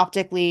that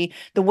optically,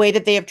 the way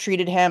that they have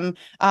treated him.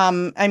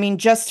 I mean,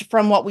 just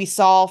from what we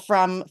saw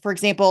from, for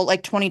example,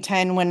 like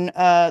 2010 when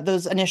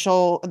those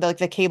initial the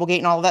Cablegate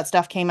and all of that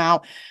stuff came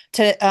out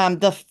to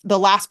the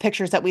last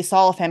pictures that we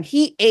saw of him,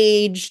 he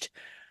aged.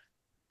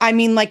 I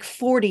mean, like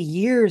 40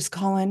 years,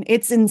 Collin.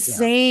 It's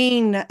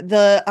insane. Yeah.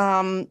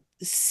 The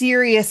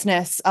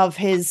seriousness of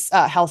his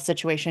health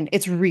situation.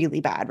 It's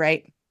really bad,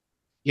 right?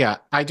 Yeah,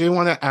 I do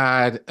want to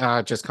add,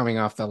 just coming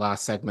off the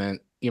last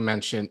segment, you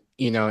mentioned,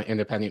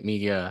 independent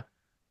media,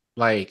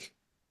 like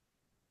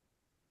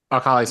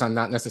our colleagues are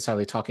not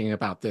necessarily talking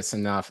about this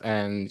enough.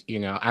 And,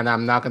 and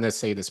I'm not going to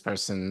say this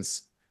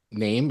person's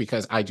name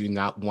because I do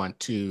not want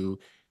to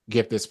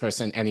give this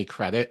person any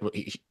credit.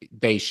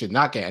 They should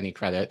not get any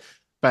credit.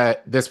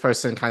 But this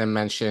person kind of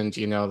mentioned,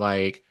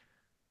 like,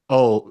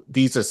 oh,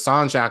 these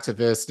Assange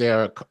activists,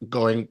 they're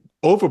going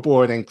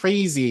overboard and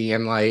crazy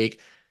and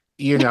like,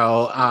 like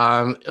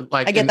I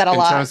get that a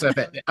lot in terms of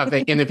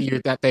the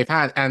interview that they've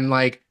had. And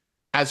like,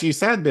 as you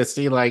said,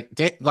 Misty,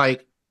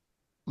 this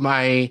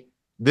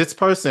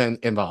person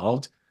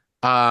involved,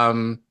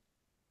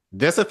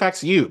 this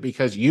affects you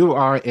because you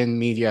are in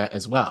media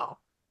as well.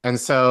 And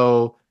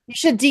so you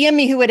should DM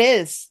me who it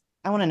is.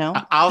 I want to know.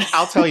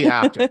 I'll tell you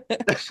after.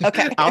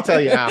 Okay. I'll tell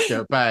you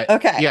after. But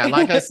okay. Yeah,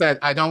 like I said,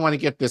 I don't want to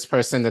give this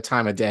person the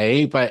time of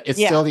day, but it's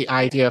still the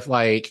idea of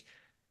like,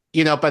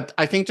 but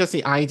I think just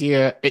the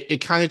idea, it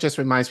kind of just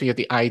reminds me of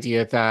the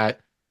idea that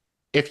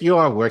if you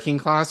are working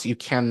class, you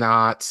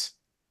cannot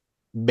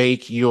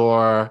make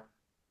your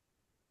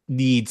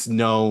needs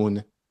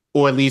known,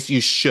 or at least you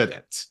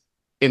shouldn't,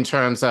 in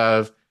terms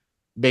of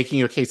making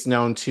your case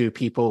known to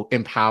people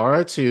in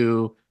power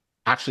to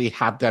actually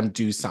have them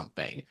do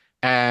something.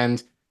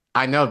 And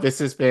I know this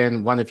has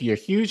been one of your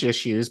huge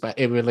issues, but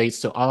it relates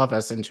to all of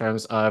us in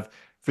terms of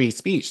free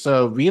speech.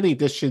 So really,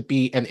 this should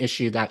be an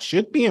issue that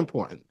should be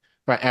important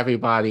for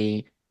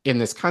everybody in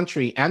this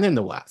country and in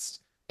the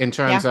West, in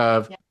terms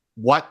of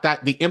what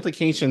the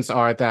implications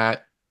are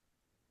that,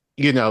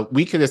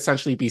 we could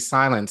essentially be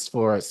silenced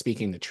for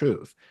speaking the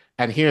truth.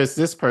 And here's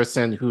this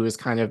person who is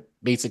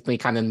basically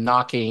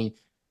knocking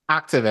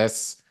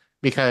activists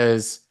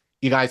because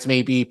you guys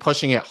may be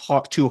pushing it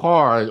too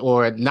hard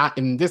or not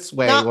in this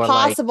way. Not or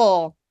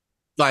possible.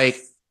 And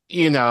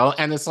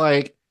it's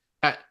like,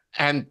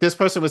 and this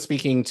person was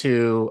speaking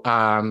to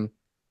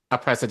a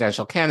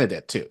presidential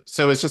candidate too.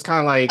 So it's just kind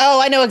of like, oh,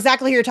 I know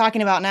exactly who you're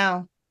talking about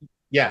now.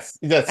 Yes.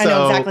 I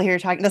know exactly who you're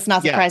talking. That's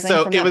not surprising.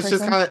 So from it that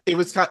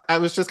was person. I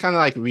was just kind of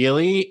like,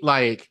 really?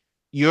 Like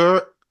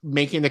you're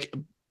making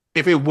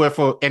if it were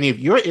for any of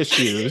your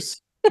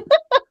issues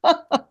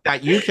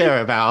that you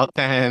care about,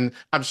 then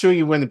I'm sure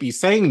you wouldn't be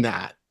saying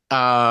that.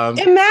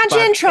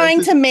 Imagine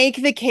trying to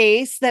make the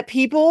case that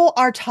people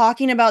are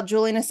talking about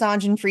Julian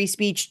Assange and free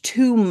speech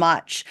too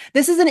much.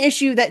 This is an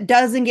issue that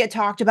doesn't get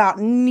talked about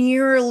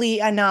nearly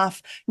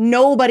enough.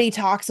 Nobody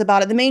talks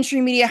about it. The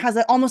mainstream media has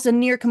almost a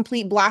near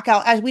complete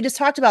blackout. As we just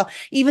talked about,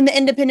 even the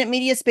independent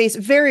media space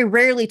very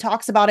rarely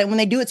talks about it. When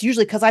they do, it's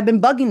usually because I've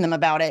been bugging them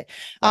about it.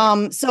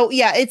 Right. So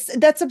yeah,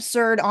 that's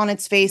absurd on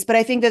its face. But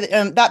I think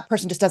that that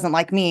person just doesn't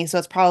like me. So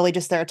it's probably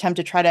just their attempt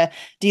to try to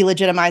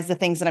delegitimize the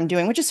things that I'm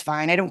doing, which is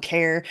fine. I don't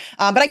care.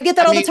 But I get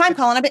that all the time,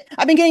 Collin.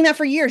 I've been getting that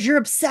for years. You're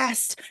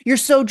obsessed. You're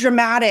so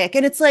dramatic.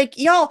 And it's like,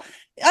 y'all,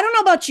 I don't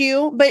know about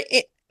you, but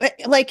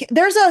like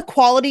there's a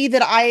quality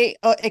that I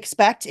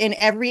expect in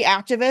every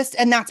activist,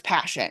 and that's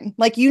passion.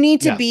 Like you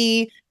need to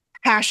be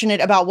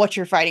passionate about what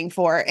you're fighting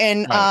for.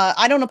 And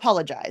I don't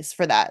apologize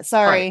for that.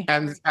 Sorry. Right.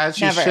 And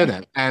as you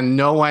shouldn't. And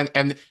no one,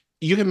 and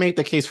you can make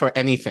the case for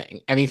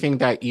anything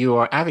that you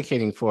are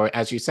advocating for.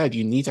 As you said,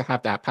 you need to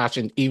have that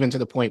passion, even to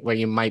the point where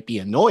you might be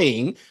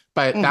annoying,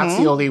 but that's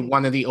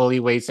one of the only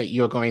ways that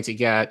you're going to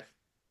get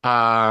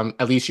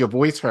at least your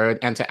voice heard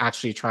and to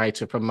actually try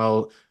to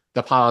promote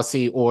the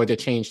policy or the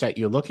change that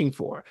you're looking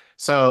for.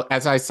 So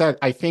as I said,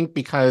 I think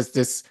because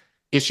this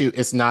issue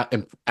is not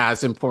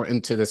as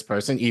important to this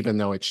person, even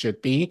though it should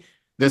be,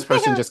 this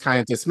person just kind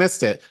of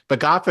dismissed it. But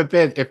God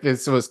forbid if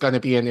this was going to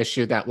be an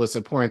issue that was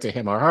important to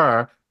him or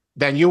her,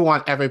 then you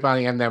want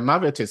everybody and their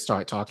mother to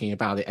start talking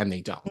about it, and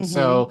they don't.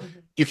 So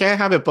you can't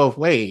have it both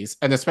ways.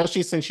 And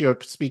especially since you're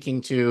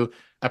speaking to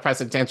a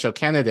presidential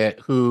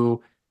candidate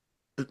who,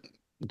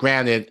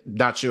 granted,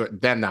 not sure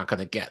they're not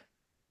going to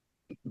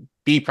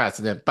be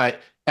president,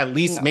 but at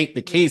least make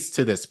the case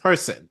to this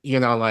person,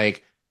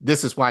 like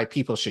this is why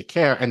people should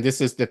care. And this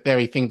is the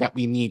very thing that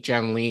we need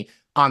generally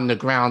on the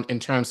ground in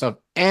terms of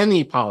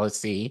any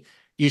policy.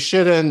 You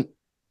shouldn't,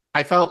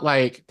 I felt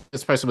like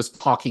this person was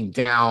talking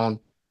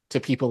down to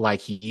people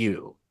like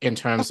you in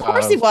terms of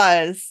course he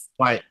was.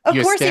 Of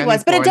course he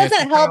was. But it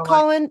doesn't help,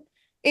 Collin.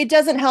 It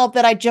doesn't help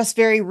that I just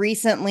very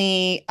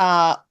recently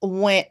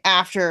went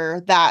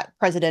after that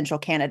presidential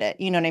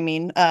candidate. You know what I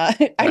mean?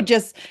 I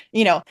just,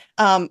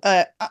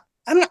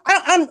 I'm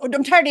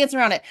tired of dancing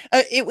around it.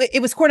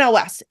 It was Cornel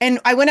West, and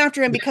I went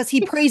after him because he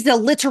praised a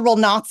literal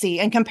Nazi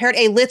and compared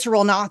a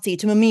literal Nazi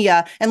to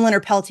Mamiya and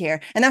Leonard Peltier,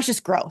 and that's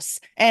just gross.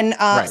 And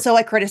so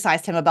I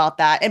criticized him about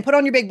that. And put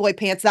on your big boy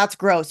pants. That's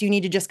gross. You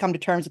need to just come to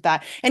terms with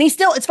that. And he's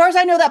still, as far as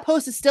I know, that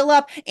post is still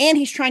up, and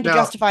he's trying to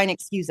justify and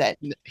excuse it.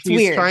 He's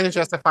weird. Trying to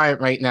justify it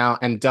right now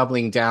and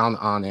doubling down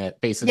on it,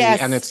 basically.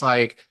 Yes. And it's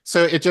like,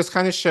 so it just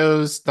kind of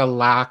shows the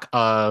lack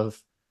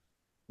of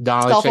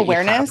knowledge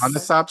self-awareness that you have on the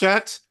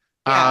subject.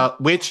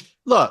 Which,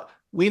 look,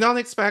 we don't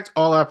expect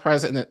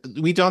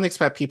we don't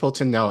expect people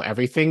to know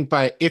everything,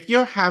 but if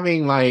you're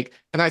having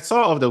and I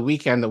saw over the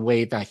weekend the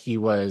way that he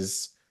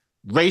was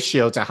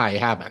ratioed to high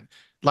heaven,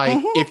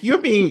 if you're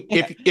being,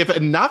 if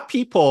enough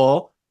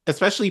people,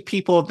 especially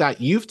people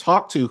that you've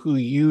talked to who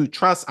you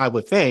trust, I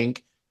would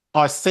think,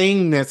 are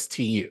saying this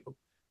to you,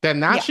 then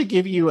that should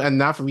give you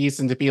enough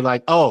reason to be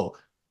like, oh,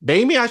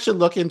 maybe I should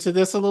look into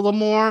this a little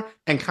more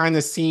and kind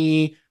of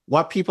see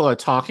what people are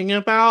talking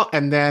about,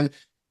 and then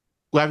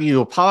whether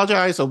you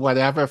apologize or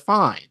whatever,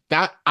 fine.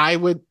 That I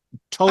would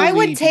totally. I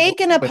would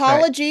take an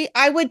apology.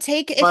 I would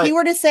take if you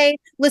were to say,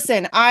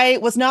 "Listen, I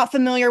was not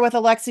familiar with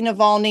Alexei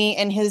Navalny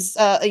and his,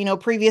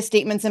 previous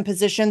statements and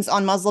positions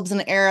on Muslims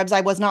and Arabs.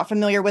 I was not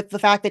familiar with the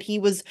fact that he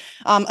was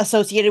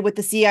associated with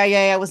the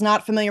CIA. I was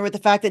not familiar with the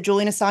fact that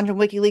Julian Assange and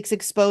WikiLeaks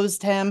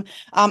exposed him."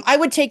 I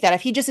would take that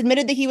if he just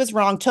admitted that he was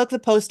wrong, took the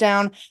post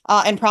down,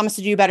 and promised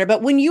to do better.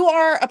 But when you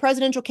are a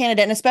presidential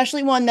candidate, and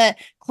especially one that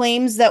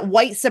claims that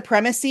white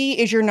supremacy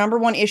is your number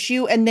one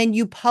issue, and then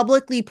you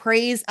publicly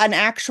praise an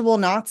actual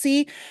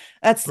Nazi,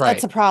 that's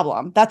a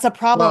problem. That's a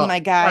problem, my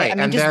guy. Right. I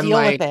mean, just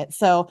deal with it.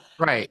 So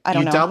I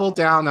don't know. You double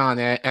down on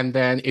it, and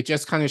then it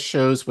just kind of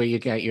shows where you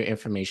get your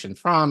information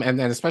from. And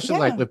then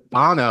especially with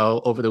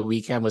Bono over the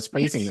weekend was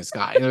praising this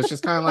guy, and it was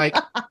just kind of like,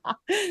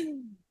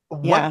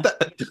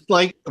 what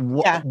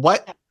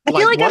what? I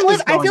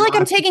feel like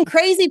I'm taking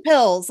crazy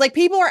pills. Like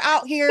people are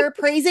out here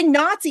praising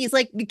Nazis.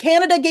 Like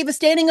Canada gave a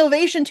standing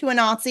ovation to a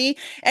Nazi,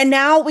 and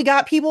now we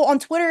got people on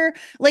Twitter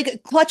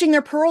like clutching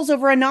their pearls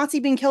over a Nazi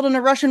being killed in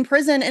a Russian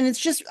prison. And it's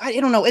just, I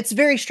don't know. It's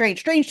very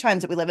strange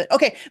times that we live in.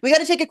 Okay, we got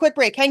to take a quick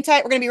break. Hang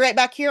tight. We're going to be right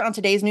back here on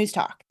today's News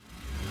Talk.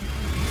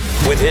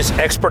 With his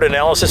expert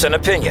analysis and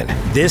opinion,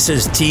 this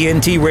is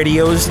TNT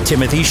Radio's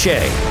Timothy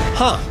Shea.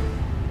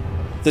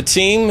 The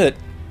team that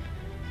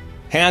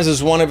has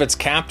as one of its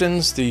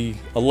captains the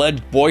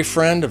alleged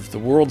boyfriend of the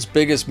world's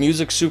biggest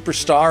music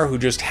superstar who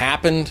just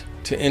happened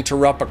to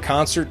interrupt a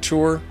concert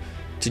tour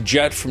to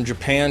jet from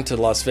Japan to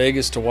Las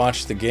Vegas to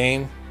watch the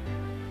game,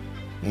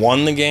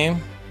 won the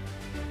game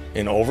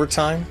in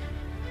overtime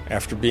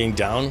after being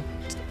down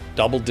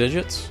double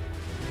digits.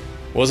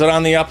 Was it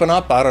on the up and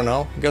up? I don't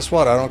know. Guess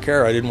what? I don't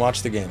care. I didn't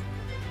watch the game.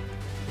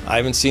 I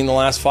haven't seen the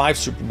last 5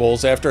 Super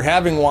Bowls after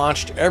having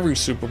watched every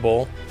Super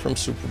Bowl from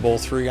Super Bowl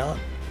III on.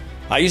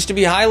 I used to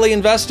be highly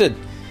invested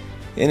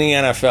in the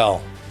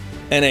NFL,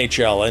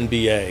 NHL,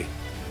 NBA,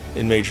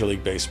 in Major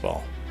League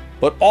Baseball.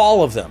 But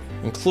all of them,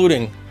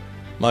 including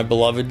my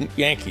beloved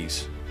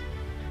Yankees,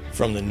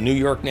 from the New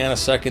York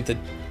nanosecond that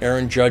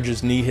Aaron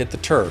Judge's knee hit the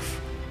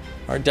turf,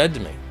 are dead to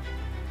me.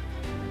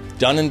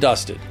 Done and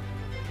dusted.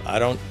 I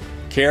don't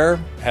care.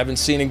 Haven't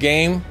seen a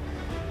game.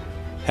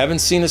 Haven't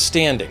seen a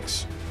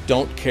standings.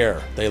 Don't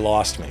care. They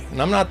lost me.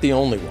 And I'm not the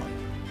only one.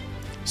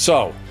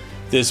 So,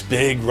 this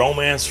big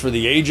romance for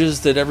the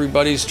ages that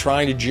everybody's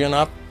trying to gin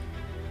up,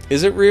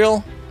 is it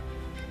real?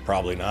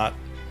 Probably not.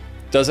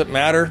 Does it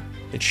matter?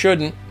 It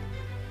shouldn't.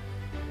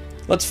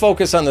 Let's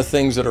focus on the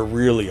things that are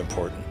really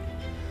important.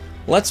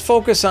 Let's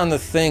focus on the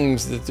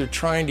things that they're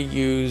trying to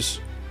use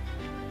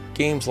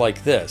games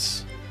like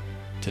this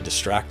to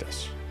distract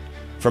us.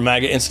 From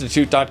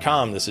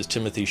MAGAInstitute.com, this is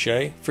Timothy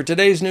Shea for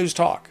today's News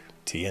Talk,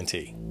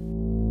 TNT.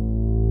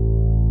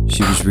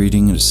 She was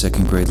reading at a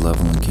second grade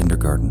level in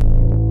kindergarten.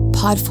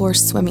 Pod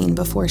force swimming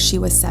before she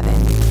was 7.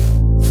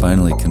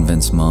 Finally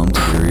convinced mom to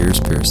get her ears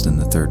pierced in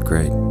the 3rd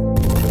grade.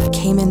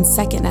 Came in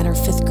second at her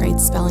 5th grade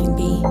spelling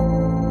bee.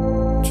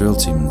 Drill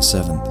team in the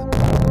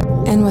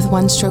 7th. And with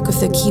one stroke of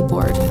the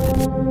keyboard,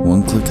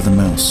 one click of the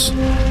mouse,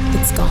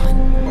 it's gone.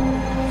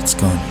 It's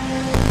gone.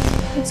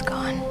 It's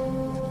gone.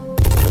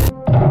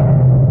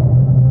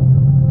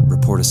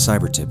 Report a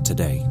cyber tip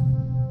today.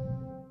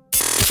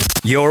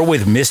 You're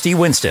with Misty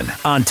Winston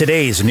on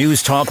today's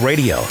News Talk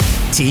Radio,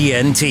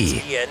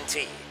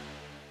 TNT.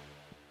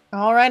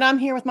 All right, I'm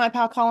here with my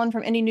pal Collin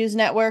from Indie News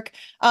Network.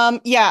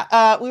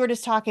 We were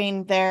just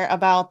talking there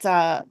about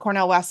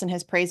Cornel West and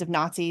his praise of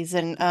Nazis.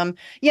 And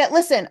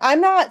listen,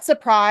 I'm not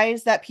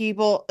surprised that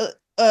people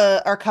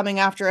are coming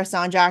after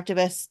Assange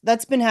activists.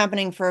 That's been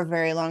happening for a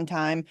very long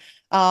time.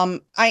 I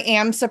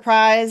am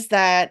surprised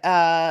that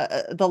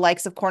the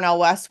likes of Cornel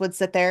West would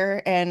sit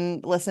there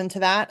and listen to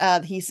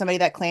that. He's somebody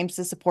that claims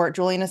to support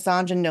Julian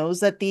Assange and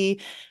knows that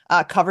the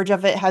coverage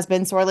of it has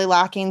been sorely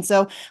lacking.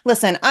 So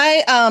listen,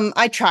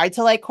 I tried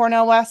to like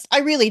Cornel West. I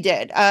really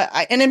did.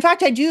 And in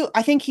fact,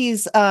 I think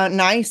he's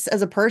nice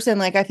as a person.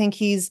 Like, I think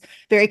he's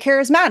very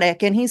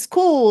charismatic and he's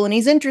cool and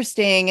he's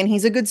interesting and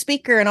he's a good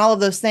speaker and all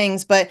of those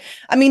things. But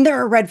I mean, there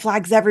are red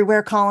flags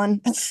everywhere,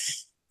 Collin.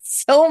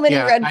 So many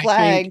red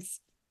flags.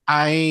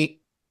 I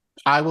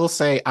will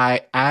say I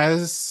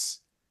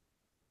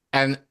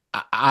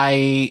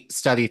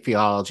studied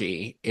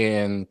theology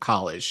in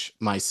college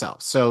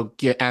myself.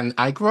 And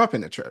I grew up in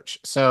the church.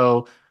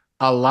 So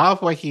a lot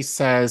of what he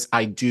says,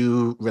 I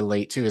do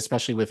relate to,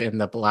 especially within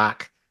the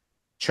Black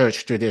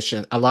church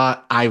tradition. A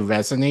lot I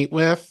resonate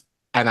with,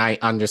 and I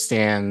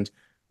understand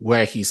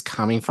where he's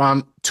coming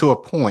from to a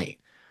point.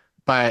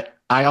 But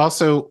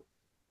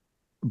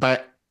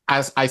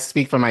as I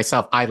speak for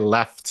myself, I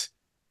left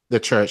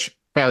the church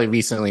fairly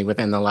recently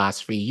within the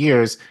last 3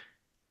 years,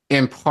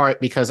 in part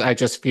because I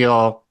just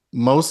feel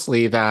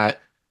mostly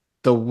that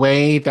the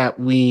way that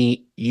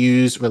we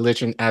use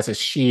religion as a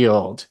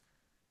shield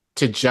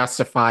to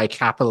justify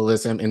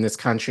capitalism in this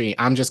country,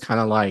 I'm just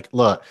kind of like,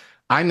 look,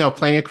 I know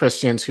plenty of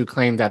Christians who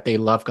claim that they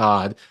love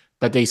God,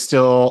 but they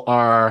still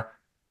are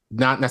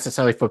not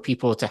necessarily for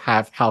people to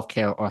have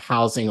healthcare or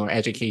housing or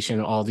education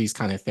or all these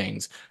kind of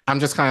things. I'm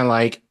just kind of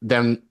like,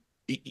 them,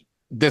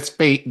 this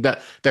faith, the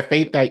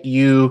faith that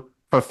you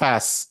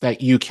profess, that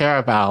you care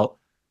about,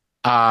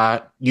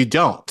 you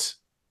don't.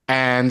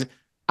 And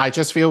I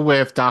just feel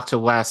with Dr.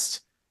 West,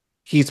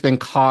 he's been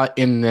caught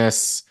in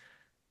this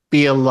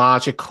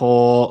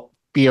theoretical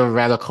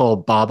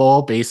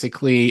bubble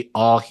basically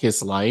all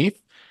his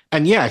life.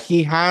 And yeah,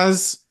 he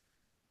has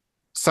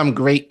some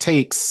good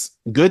takes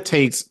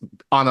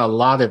on a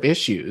lot of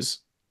issues.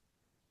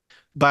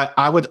 But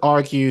I would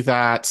argue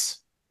that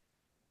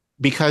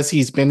because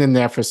he's been in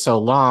there for so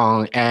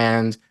long,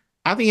 and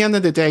at the end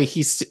of the day,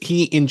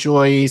 he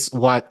enjoys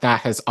what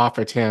that has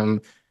offered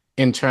him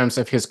in terms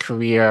of his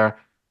career,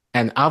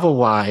 and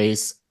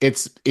otherwise,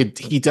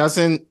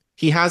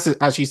 he has,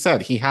 as you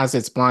said, he has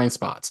its blind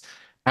spots.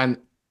 And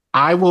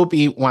I will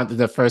be one of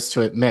the first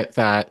to admit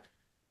that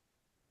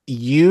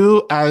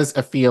you, as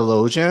a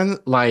theologian,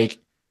 like,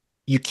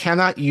 you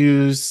cannot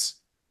use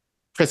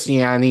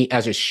Christianity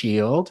as a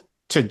shield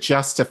to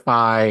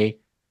justify,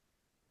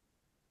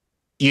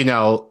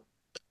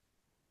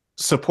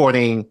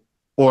 supporting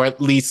or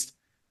at least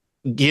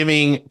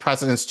giving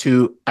precedence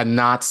to a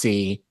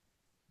Nazi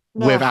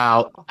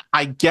without,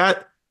 I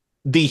get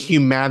the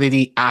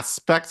humanity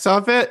aspects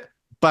of it,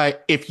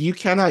 but if you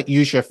cannot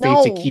use your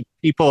faith to keep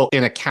people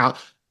in account,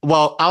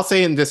 well, I'll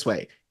say it in this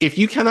way. If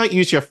you cannot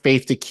use your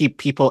faith to keep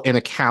people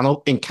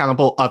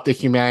accountable of the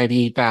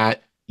humanity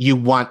that you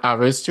want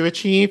others to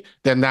achieve,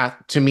 then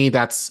that, to me,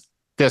 there's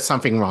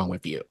something wrong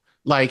with you.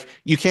 Like,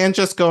 you can't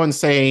just go and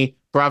say,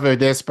 brother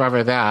this,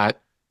 brother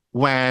that,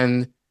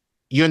 when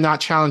you're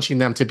not challenging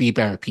them to be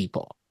better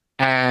people.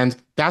 And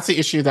that's the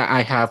issue that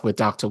I have with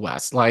Dr.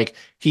 West. Like,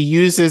 he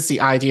uses the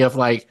idea of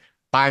like,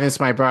 Biden's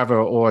my brother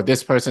or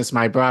this person's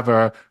my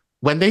brother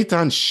when they've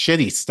done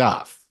shitty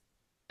stuff.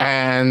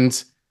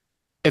 And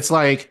it's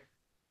like,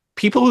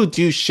 people who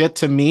do shit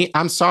to me,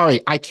 I'm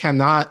sorry, I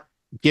cannot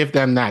give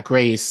them that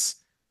grace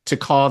to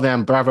call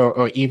them brother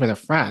or even a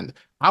friend.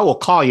 I will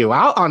call you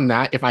out on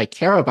that if I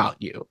care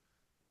about you.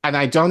 And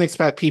I don't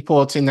expect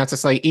people to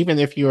necessarily, even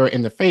if you're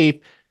in the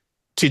faith,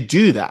 to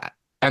do that.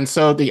 And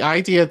so the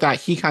idea that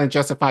he kind of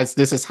justifies,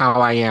 this is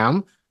how I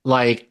am,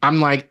 like,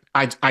 I'm like,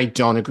 I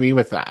don't agree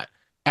with that.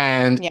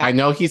 And I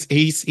know he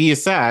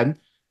has said,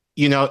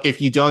 you know,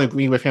 if you don't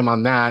agree with him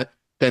on that,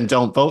 then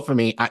don't vote for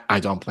me. I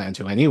don't plan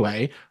to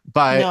anyway.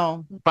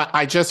 But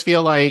I just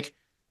feel like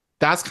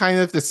that's kind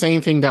of the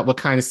same thing that we're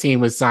kind of seeing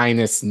with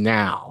Zionists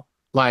now.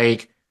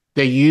 Like,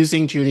 they're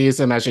using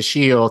Judaism as a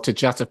shield to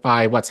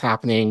justify what's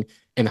happening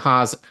in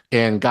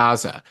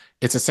Gaza.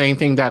 It's the same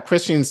thing that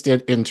Christians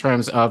did in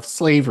terms of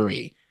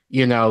slavery,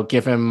 you know,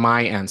 given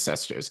my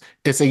ancestors.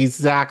 It's the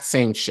exact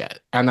same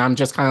shit. And I'm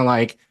just kind of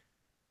like,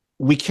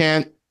 we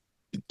can't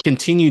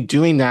continue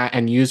doing that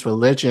and use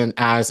religion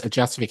as a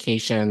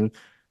justification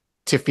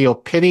to feel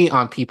pity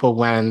on people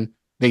when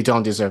they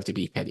don't deserve to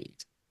be pitied.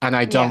 And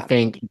I don't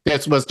think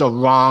this was the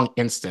wrong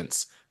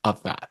instance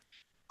of that.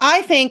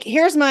 I think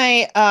here's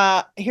my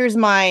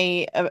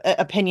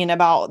opinion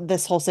about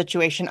this whole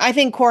situation. I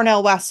think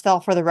Cornel West fell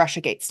for the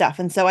Russiagate stuff,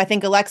 and so I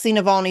think Alexei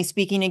Navalny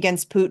speaking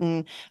against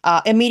Putin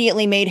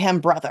immediately made him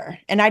brother,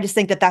 and I just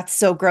think that that's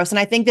so gross. And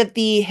I think that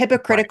the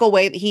hypocritical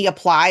way that he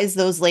applies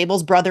those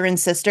labels, brother and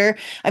sister.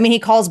 I mean, he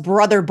calls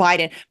brother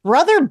Biden,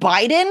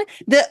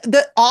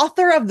 the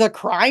author of the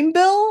crime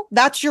bill.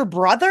 That's your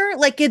brother.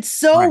 Like, it's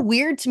so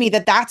weird to me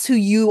that that's who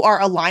you are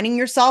aligning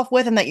yourself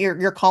with, and that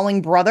you're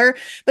calling brother.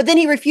 But then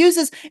he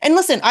refuses. And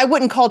listen, I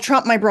wouldn't call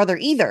Trump my brother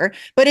either,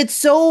 but it's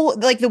so,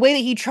 like, the way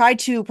that he tried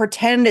to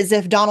pretend as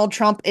if Donald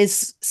Trump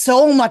is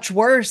so much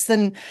worse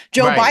than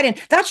Joe Biden.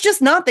 That's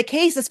just not the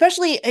case.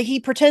 Especially he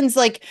pretends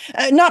like,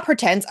 not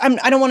pretends. I'm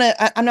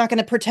not going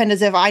to pretend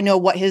as if I know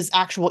what his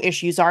actual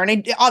issues are.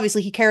 And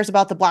obviously he cares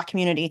about the Black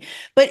community,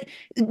 but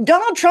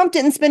Donald Trump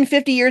didn't spend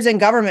 50 years in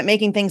government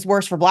making things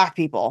worse for Black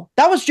people.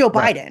 That was Joe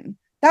Biden.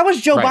 That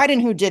was Joe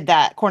Biden who did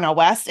that, Cornel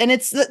West. And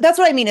that's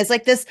what I mean. It's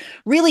like this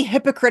really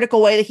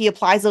hypocritical way that he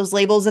applies those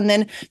labels. And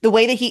then the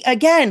way that he,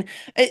 again,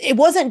 it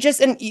wasn't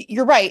just, and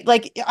you're right,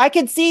 like, I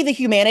could see the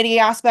humanity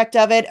aspect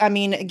of it. I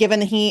mean, given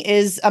that he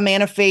is a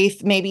man of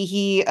faith, maybe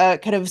he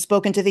could have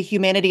spoken to the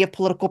humanity of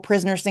political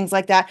prisoners, things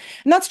like that.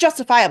 And that's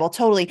justifiable,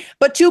 totally.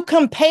 But to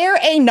compare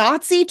a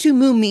Nazi to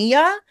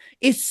Mumia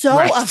is so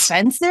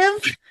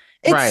offensive.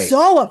 It's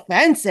so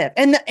offensive.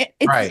 And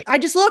I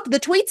just look, the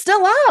tweet's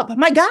still up.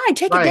 My guy,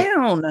 take it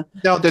down.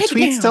 No, the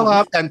tweet's still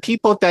up, and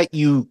people that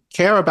you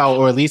care about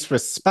or at least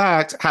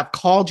respect have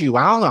called you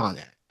out on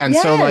it. And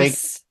so, like,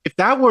 if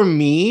that were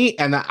me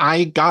and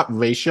I got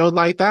ratioed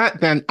like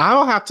that, then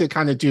I'll have to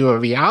kind of do a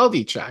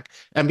reality check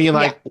and be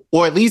like,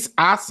 or at least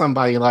ask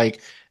somebody, like,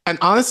 and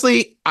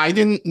honestly, I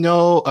didn't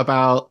know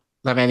about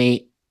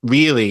Laveni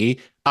really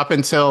up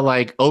until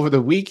like over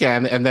the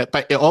weekend,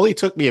 but it only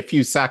took me a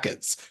few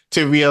seconds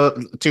to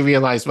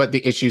realize what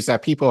the issues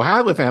that people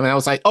had with him, and I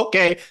was like,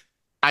 okay,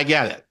 I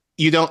get it.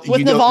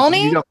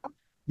 Navalny?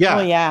 Yeah.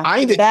 Oh yeah.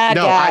 Bad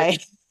guy.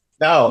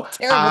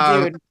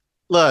 Terrible dude.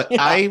 Look,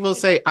 I will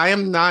say I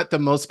am not the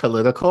most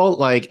political,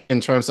 like,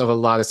 in terms of a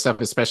lot of stuff,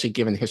 especially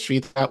given history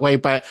that way,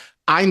 but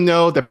I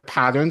know the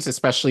patterns,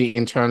 especially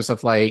in terms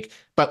of like,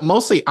 but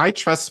mostly I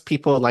trust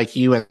people like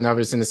you and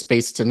others in the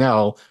space to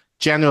know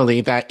generally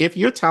that if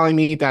you're telling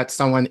me that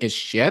someone is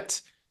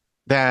shit,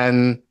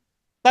 then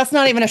that's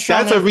not even a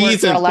strong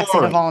reason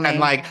for it. And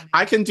like,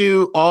 I can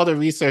do all the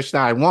research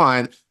that I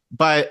want,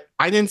 but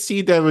I didn't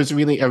see there was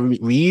really a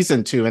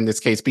reason to in this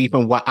case,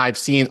 even what I've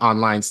seen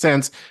online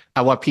since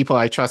and what people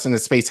I trust in the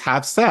space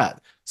have said.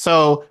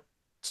 So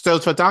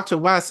for Dr.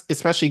 West,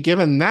 especially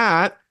given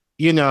that,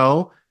 you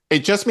know,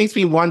 it just makes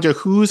me wonder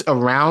who's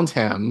around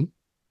him.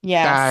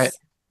 Yes.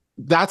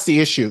 That's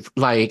the issue.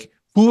 Like,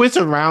 who is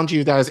around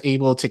you that is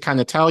able to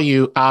kind of tell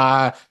you,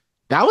 that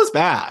was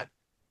bad.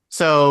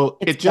 So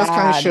it just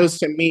kind of shows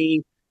to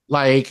me,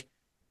 like,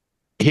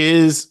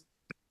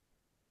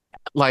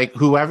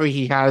 whoever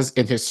he has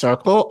in his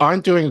circle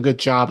aren't doing a good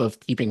job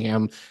of keeping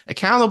him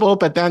accountable.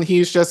 But then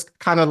he's just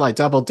kind of like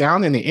doubled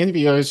down in the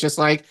interview. It's just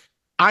like,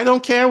 I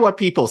don't care what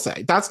people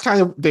say. That's kind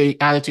of the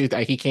attitude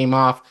that he came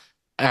off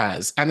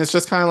as. And it's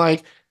just kind of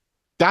like,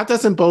 that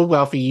doesn't bode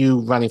well for you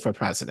running for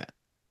president.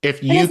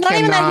 If you and it's not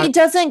even that he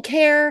doesn't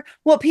care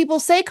what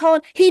people say,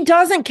 Collin. He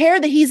doesn't care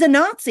that he's a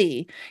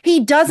Nazi. He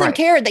doesn't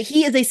care that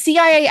he is a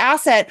CIA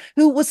asset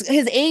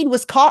his aide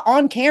was caught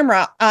on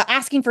camera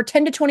asking for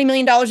 $10 to $20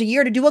 million a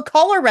year to do a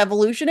color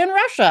revolution in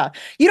Russia.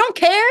 You don't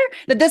care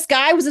that this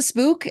guy was a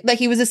spook, that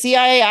he was a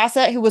CIA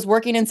asset who was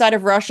working inside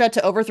of Russia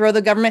to overthrow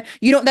the government.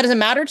 That doesn't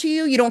matter to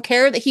you. You don't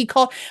care that he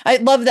called. I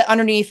love that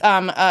underneath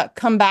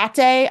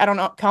Combate. I don't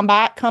know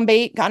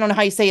I don't know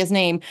how you say his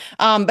name.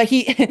 But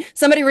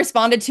somebody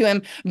responded to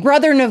him.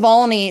 Brother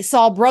Navalny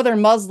saw brother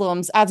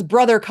Muslims as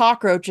brother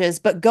cockroaches,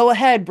 but go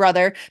ahead,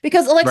 brother,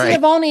 because Alexei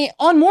Navalny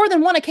on more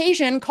than one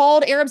occasion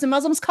called Arabs and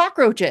Muslims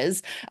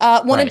cockroaches,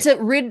 wanted to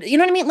rid, you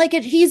know what I mean? Like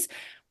he's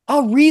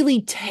a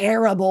really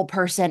terrible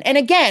person. And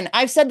again,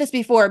 I've said this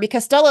before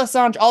because Stella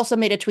Assange also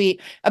made a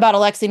tweet about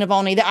Alexei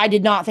Navalny that I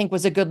did not think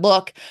was a good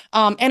look.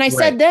 And I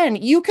said then,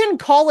 you can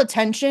call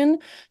attention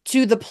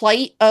to the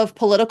plight of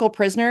political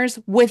prisoners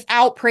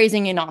without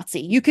praising a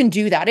Nazi. You can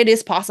do that. It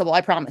is possible. I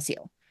promise you.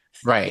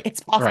 Right. It's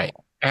possible. Right.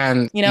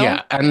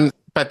 And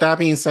but that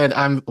being said,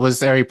 I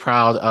was very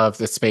proud of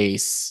the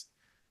space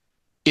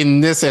in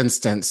this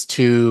instance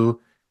to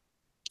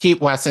keep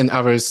Wes and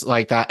others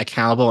like that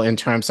accountable in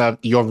terms of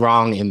you're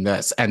wrong in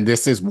this and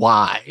this is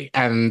why.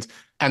 And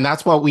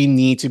that's what we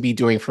need to be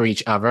doing for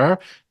each other.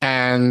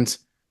 And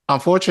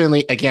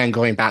unfortunately, again,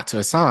 going back to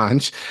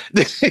Assange,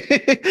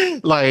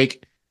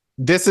 like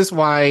this is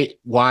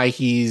why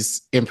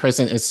he's in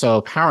prison is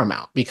so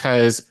paramount,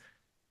 because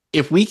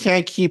if we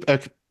can't keep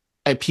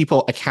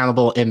people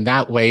accountable in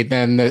that way,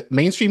 then the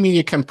mainstream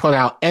media can put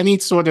out any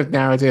sort of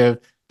narrative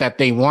that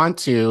they want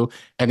to.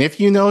 And if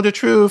you know the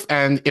truth,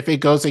 and if it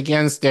goes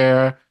against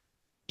it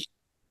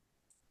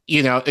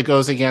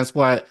goes against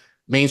what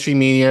mainstream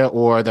media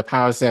or the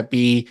powers that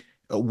be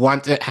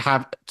want to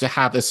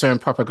have a certain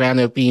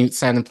propaganda being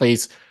set in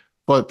place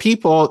for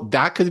people,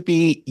 that could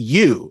be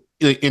you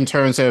in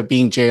terms of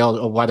being jailed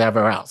or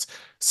whatever else.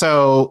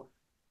 So,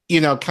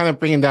 kind of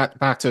bringing that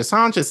back to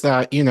Assange is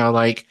that,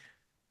 like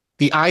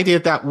the idea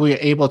that we're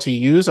able to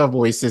use our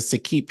voices to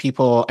keep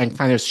people and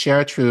kind of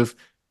share truth,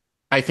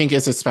 I think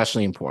is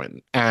especially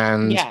important.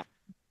 And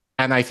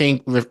I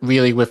think with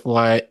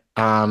what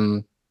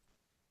Assange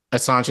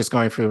is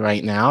going through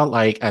right now,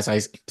 like, as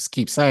I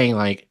keep saying,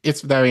 like,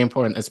 it's very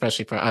important,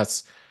 especially for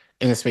us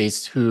in the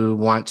space who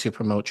want to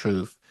promote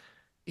truth,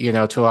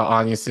 to our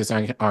audiences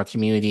and our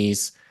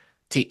communities,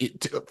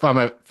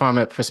 from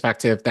a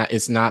perspective that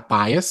is not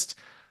biased.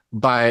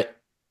 But,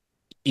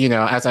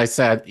 as I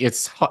said,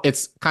 it's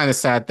kind of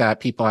sad that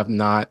people have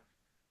not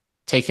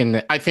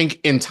taken, I think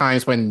in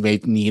times when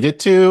they've needed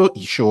to,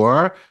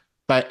 sure,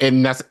 but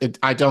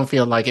I don't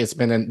feel like it's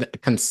been a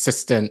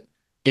consistent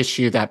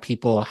issue that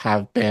people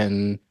have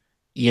been,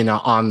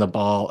 on the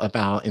ball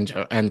about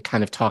and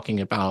kind of talking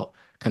about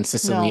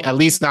consistently, at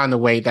least not in the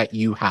way that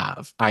you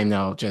have. I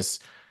know,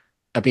 just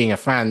being a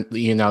friend,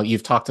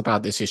 you've talked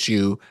about this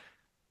issue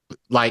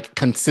like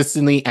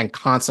consistently and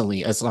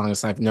constantly as long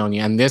as I've known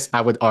you. And this,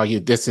 I would argue,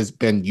 this has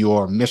been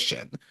your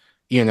mission,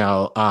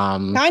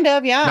 kind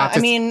of, yeah.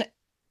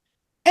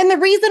 And the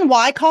reason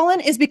why, Collin,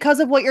 is because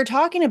of what you're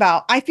talking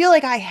about. I feel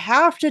like I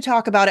have to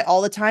talk about it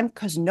all the time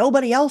because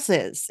nobody else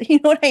is. You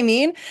know what I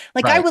mean?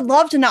 Like, I would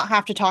love to not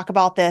have to talk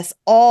about this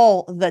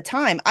all the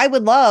time. I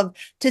would love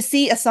to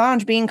see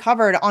Assange being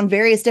covered on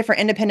various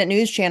different independent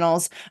news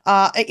channels,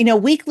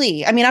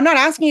 weekly. I mean, I'm not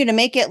asking you to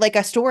make it like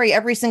a story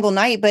every single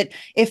night, but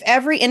if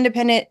every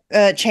independent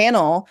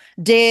channel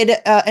did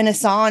an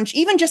Assange,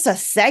 even just a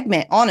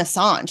segment on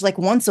Assange, like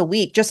once a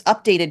week, just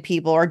updated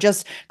people or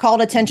just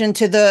called attention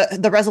to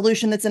the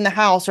resolution that's in the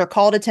House, or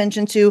called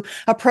attention to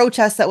a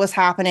protest that was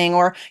happening,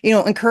 or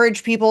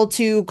encourage people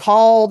to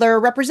call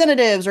their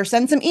representatives or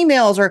send some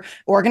emails or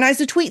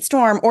organize a tweet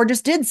storm or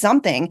just did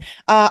something,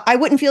 I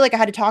wouldn't feel like I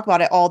had to talk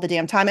about it all the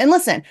damn time. And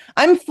listen,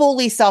 I'm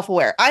fully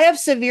self-aware. I have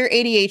severe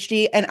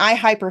ADHD and I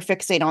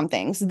hyperfixate on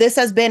things. This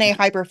has been a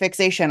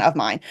hyperfixation of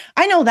mine.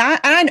 I know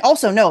that, and I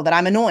also know that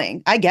I'm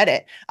annoying. I get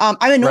it. I'm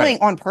annoying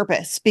on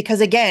purpose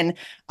because, again,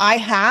 I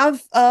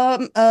have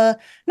not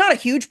a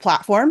huge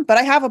platform, but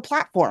I have a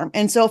platform.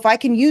 And so if I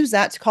can use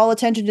that to call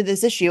attention to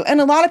this issue,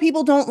 and a lot of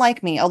people don't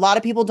like me, a lot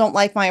of people don't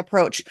like my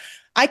approach,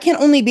 I can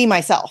only be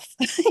myself.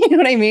 You know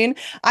what I mean?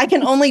 I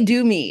can only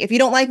do me. If you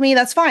don't like me,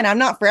 that's fine. I'm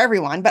not for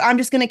everyone, but I'm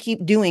just going to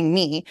keep doing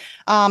me.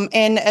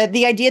 And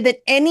the idea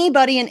that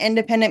anybody in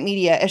independent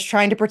media is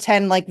trying to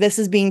pretend like this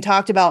is being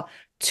talked about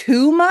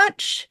too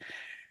much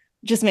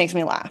just makes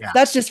me laugh. Yeah.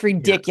 That's just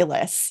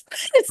ridiculous. Yeah.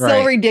 It's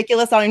so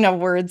ridiculous. I don't even have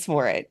words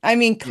for it. I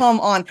mean,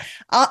 come on.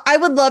 I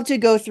would love to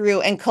go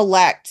through and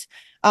collect,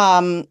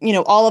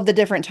 all of the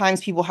different times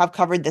people have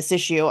covered this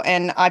issue.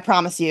 And I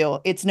promise you,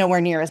 it's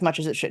nowhere near as much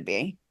as it should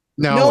be.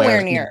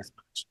 Nowhere near.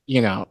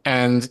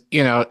 And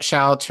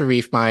shout out to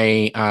Reef,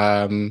 my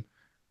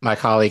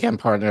colleague and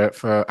partner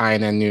for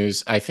INN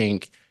News. I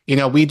think,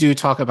 we do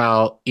talk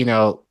about,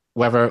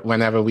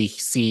 whenever we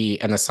see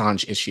an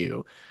Assange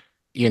issue,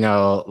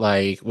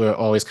 like we're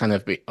always kind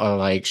of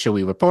like, should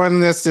we report on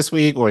this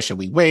week, or should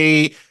we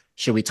wait?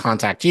 Should we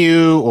contact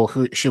you, or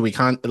who should we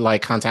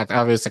contact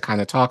others to kind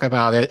of talk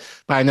about it?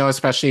 But I know,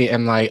 especially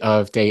in light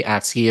of Day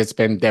X, he has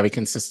been very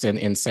consistent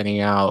in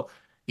sending out,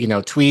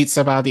 tweets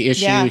about the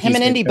issue. Yeah, him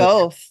and Indy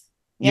both.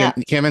 Yeah,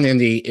 him and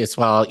Indy as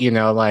well.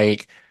 And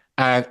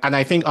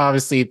I think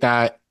obviously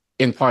that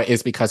in part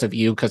is because of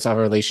you, because of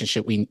our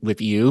relationship with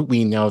you.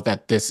 We know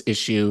that this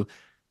issue,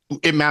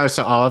 it matters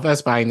to all of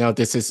us, but I know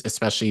this has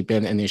especially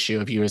been an issue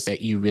of yours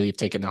that you really have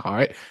taken to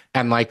heart.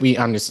 And we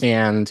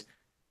understand,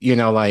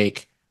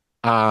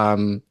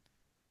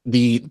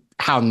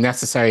 how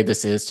necessary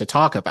this is to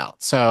talk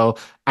about. So,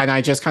 and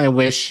I just kind of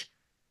wish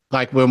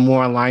we're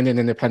more aligned in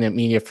independent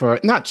media for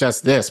not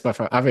just this, but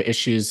for other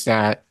issues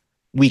that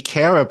we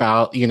care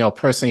about,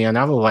 personally and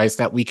otherwise,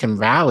 that we can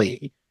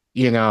rally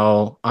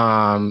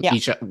among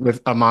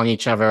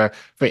each other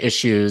for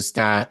issues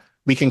that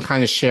we can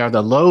kind of share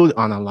the load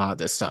on a lot of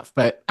this stuff.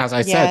 But as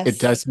I said, it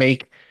does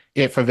make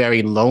it for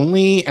very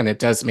lonely, and it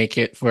does make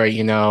it for,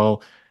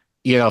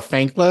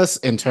 thankless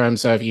in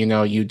terms of,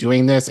 you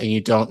doing this and you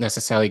don't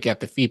necessarily get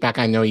the feedback.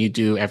 I know you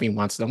do every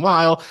once in a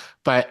while,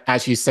 but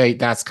as you say,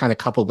 that's kind of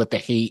coupled with the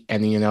hate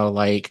and,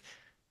 like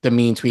the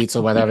mean tweets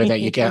or whatever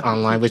that you get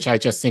online, which I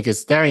just think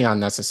is very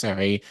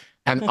unnecessary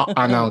and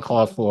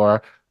uncalled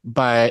for.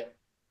 But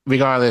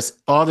regardless,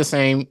 all the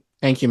same,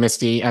 thank you,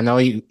 Misty. I know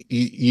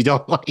you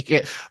don't like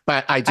it,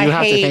 but I do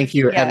have to thank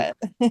you. And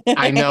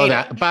I know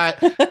that, but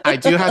I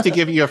do have to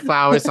give you your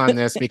flowers on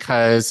this,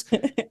 because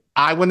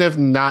I would have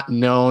not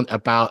known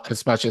about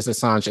as much as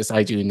Assange as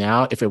I do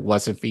now if it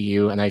wasn't for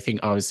you. And I think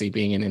obviously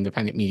being in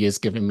independent media has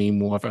given me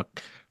more of a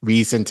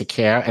reason to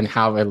care and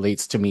how it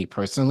relates to me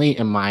personally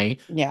in my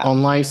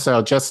own life.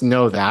 So just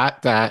know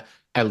that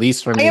at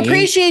least for me. I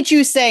appreciate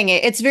you saying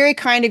it. It's very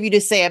kind of you to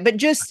say it. But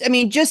just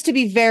to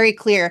be very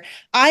clear,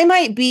 I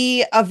might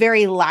be a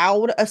very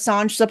loud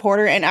Assange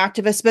supporter and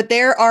activist, but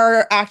there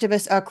are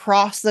activists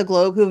across the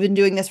globe who have been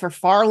doing this for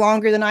far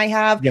longer than I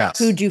have,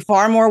 who do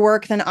far more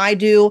work than I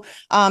do.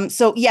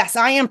 So yes,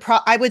 I am.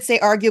 I would say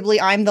arguably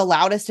I'm the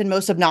loudest and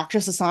most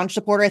obnoxious Assange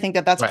supporter. I think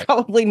that's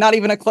probably not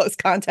even a close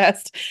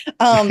contest.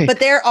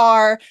 But there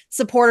are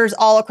supporters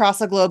all across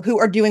the globe who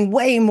are doing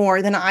way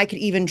more than I could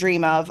even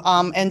dream of.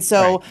 And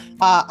so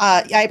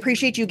I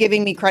appreciate you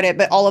giving me credit,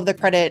 but all of the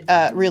credit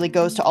really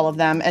goes to all of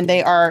them. And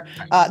they are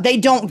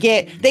they don't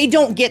get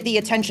the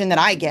attention that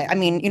I get. I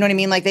mean, you know what I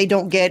mean? Like, they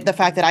don't get the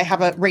fact that I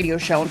have a radio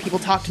show and people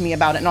talk to me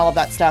about it and all of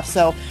that stuff.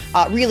 So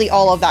really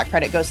all of that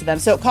credit goes to them.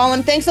 So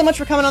Collin, thanks so much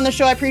for coming on the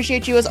show. I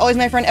appreciate you as always,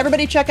 my friend.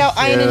 Everybody check out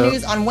INN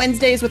News on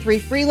Wednesdays with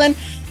Reef Freeland.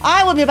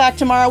 I will be back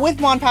tomorrow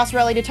with Juan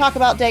Passarelli to talk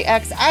about Day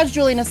X. As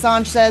Julian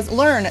Assange says,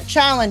 learn,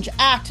 challenge,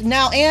 act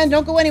now, and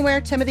don't go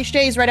anywhere. Timothy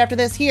Shays right after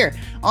this here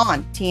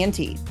on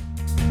TNT.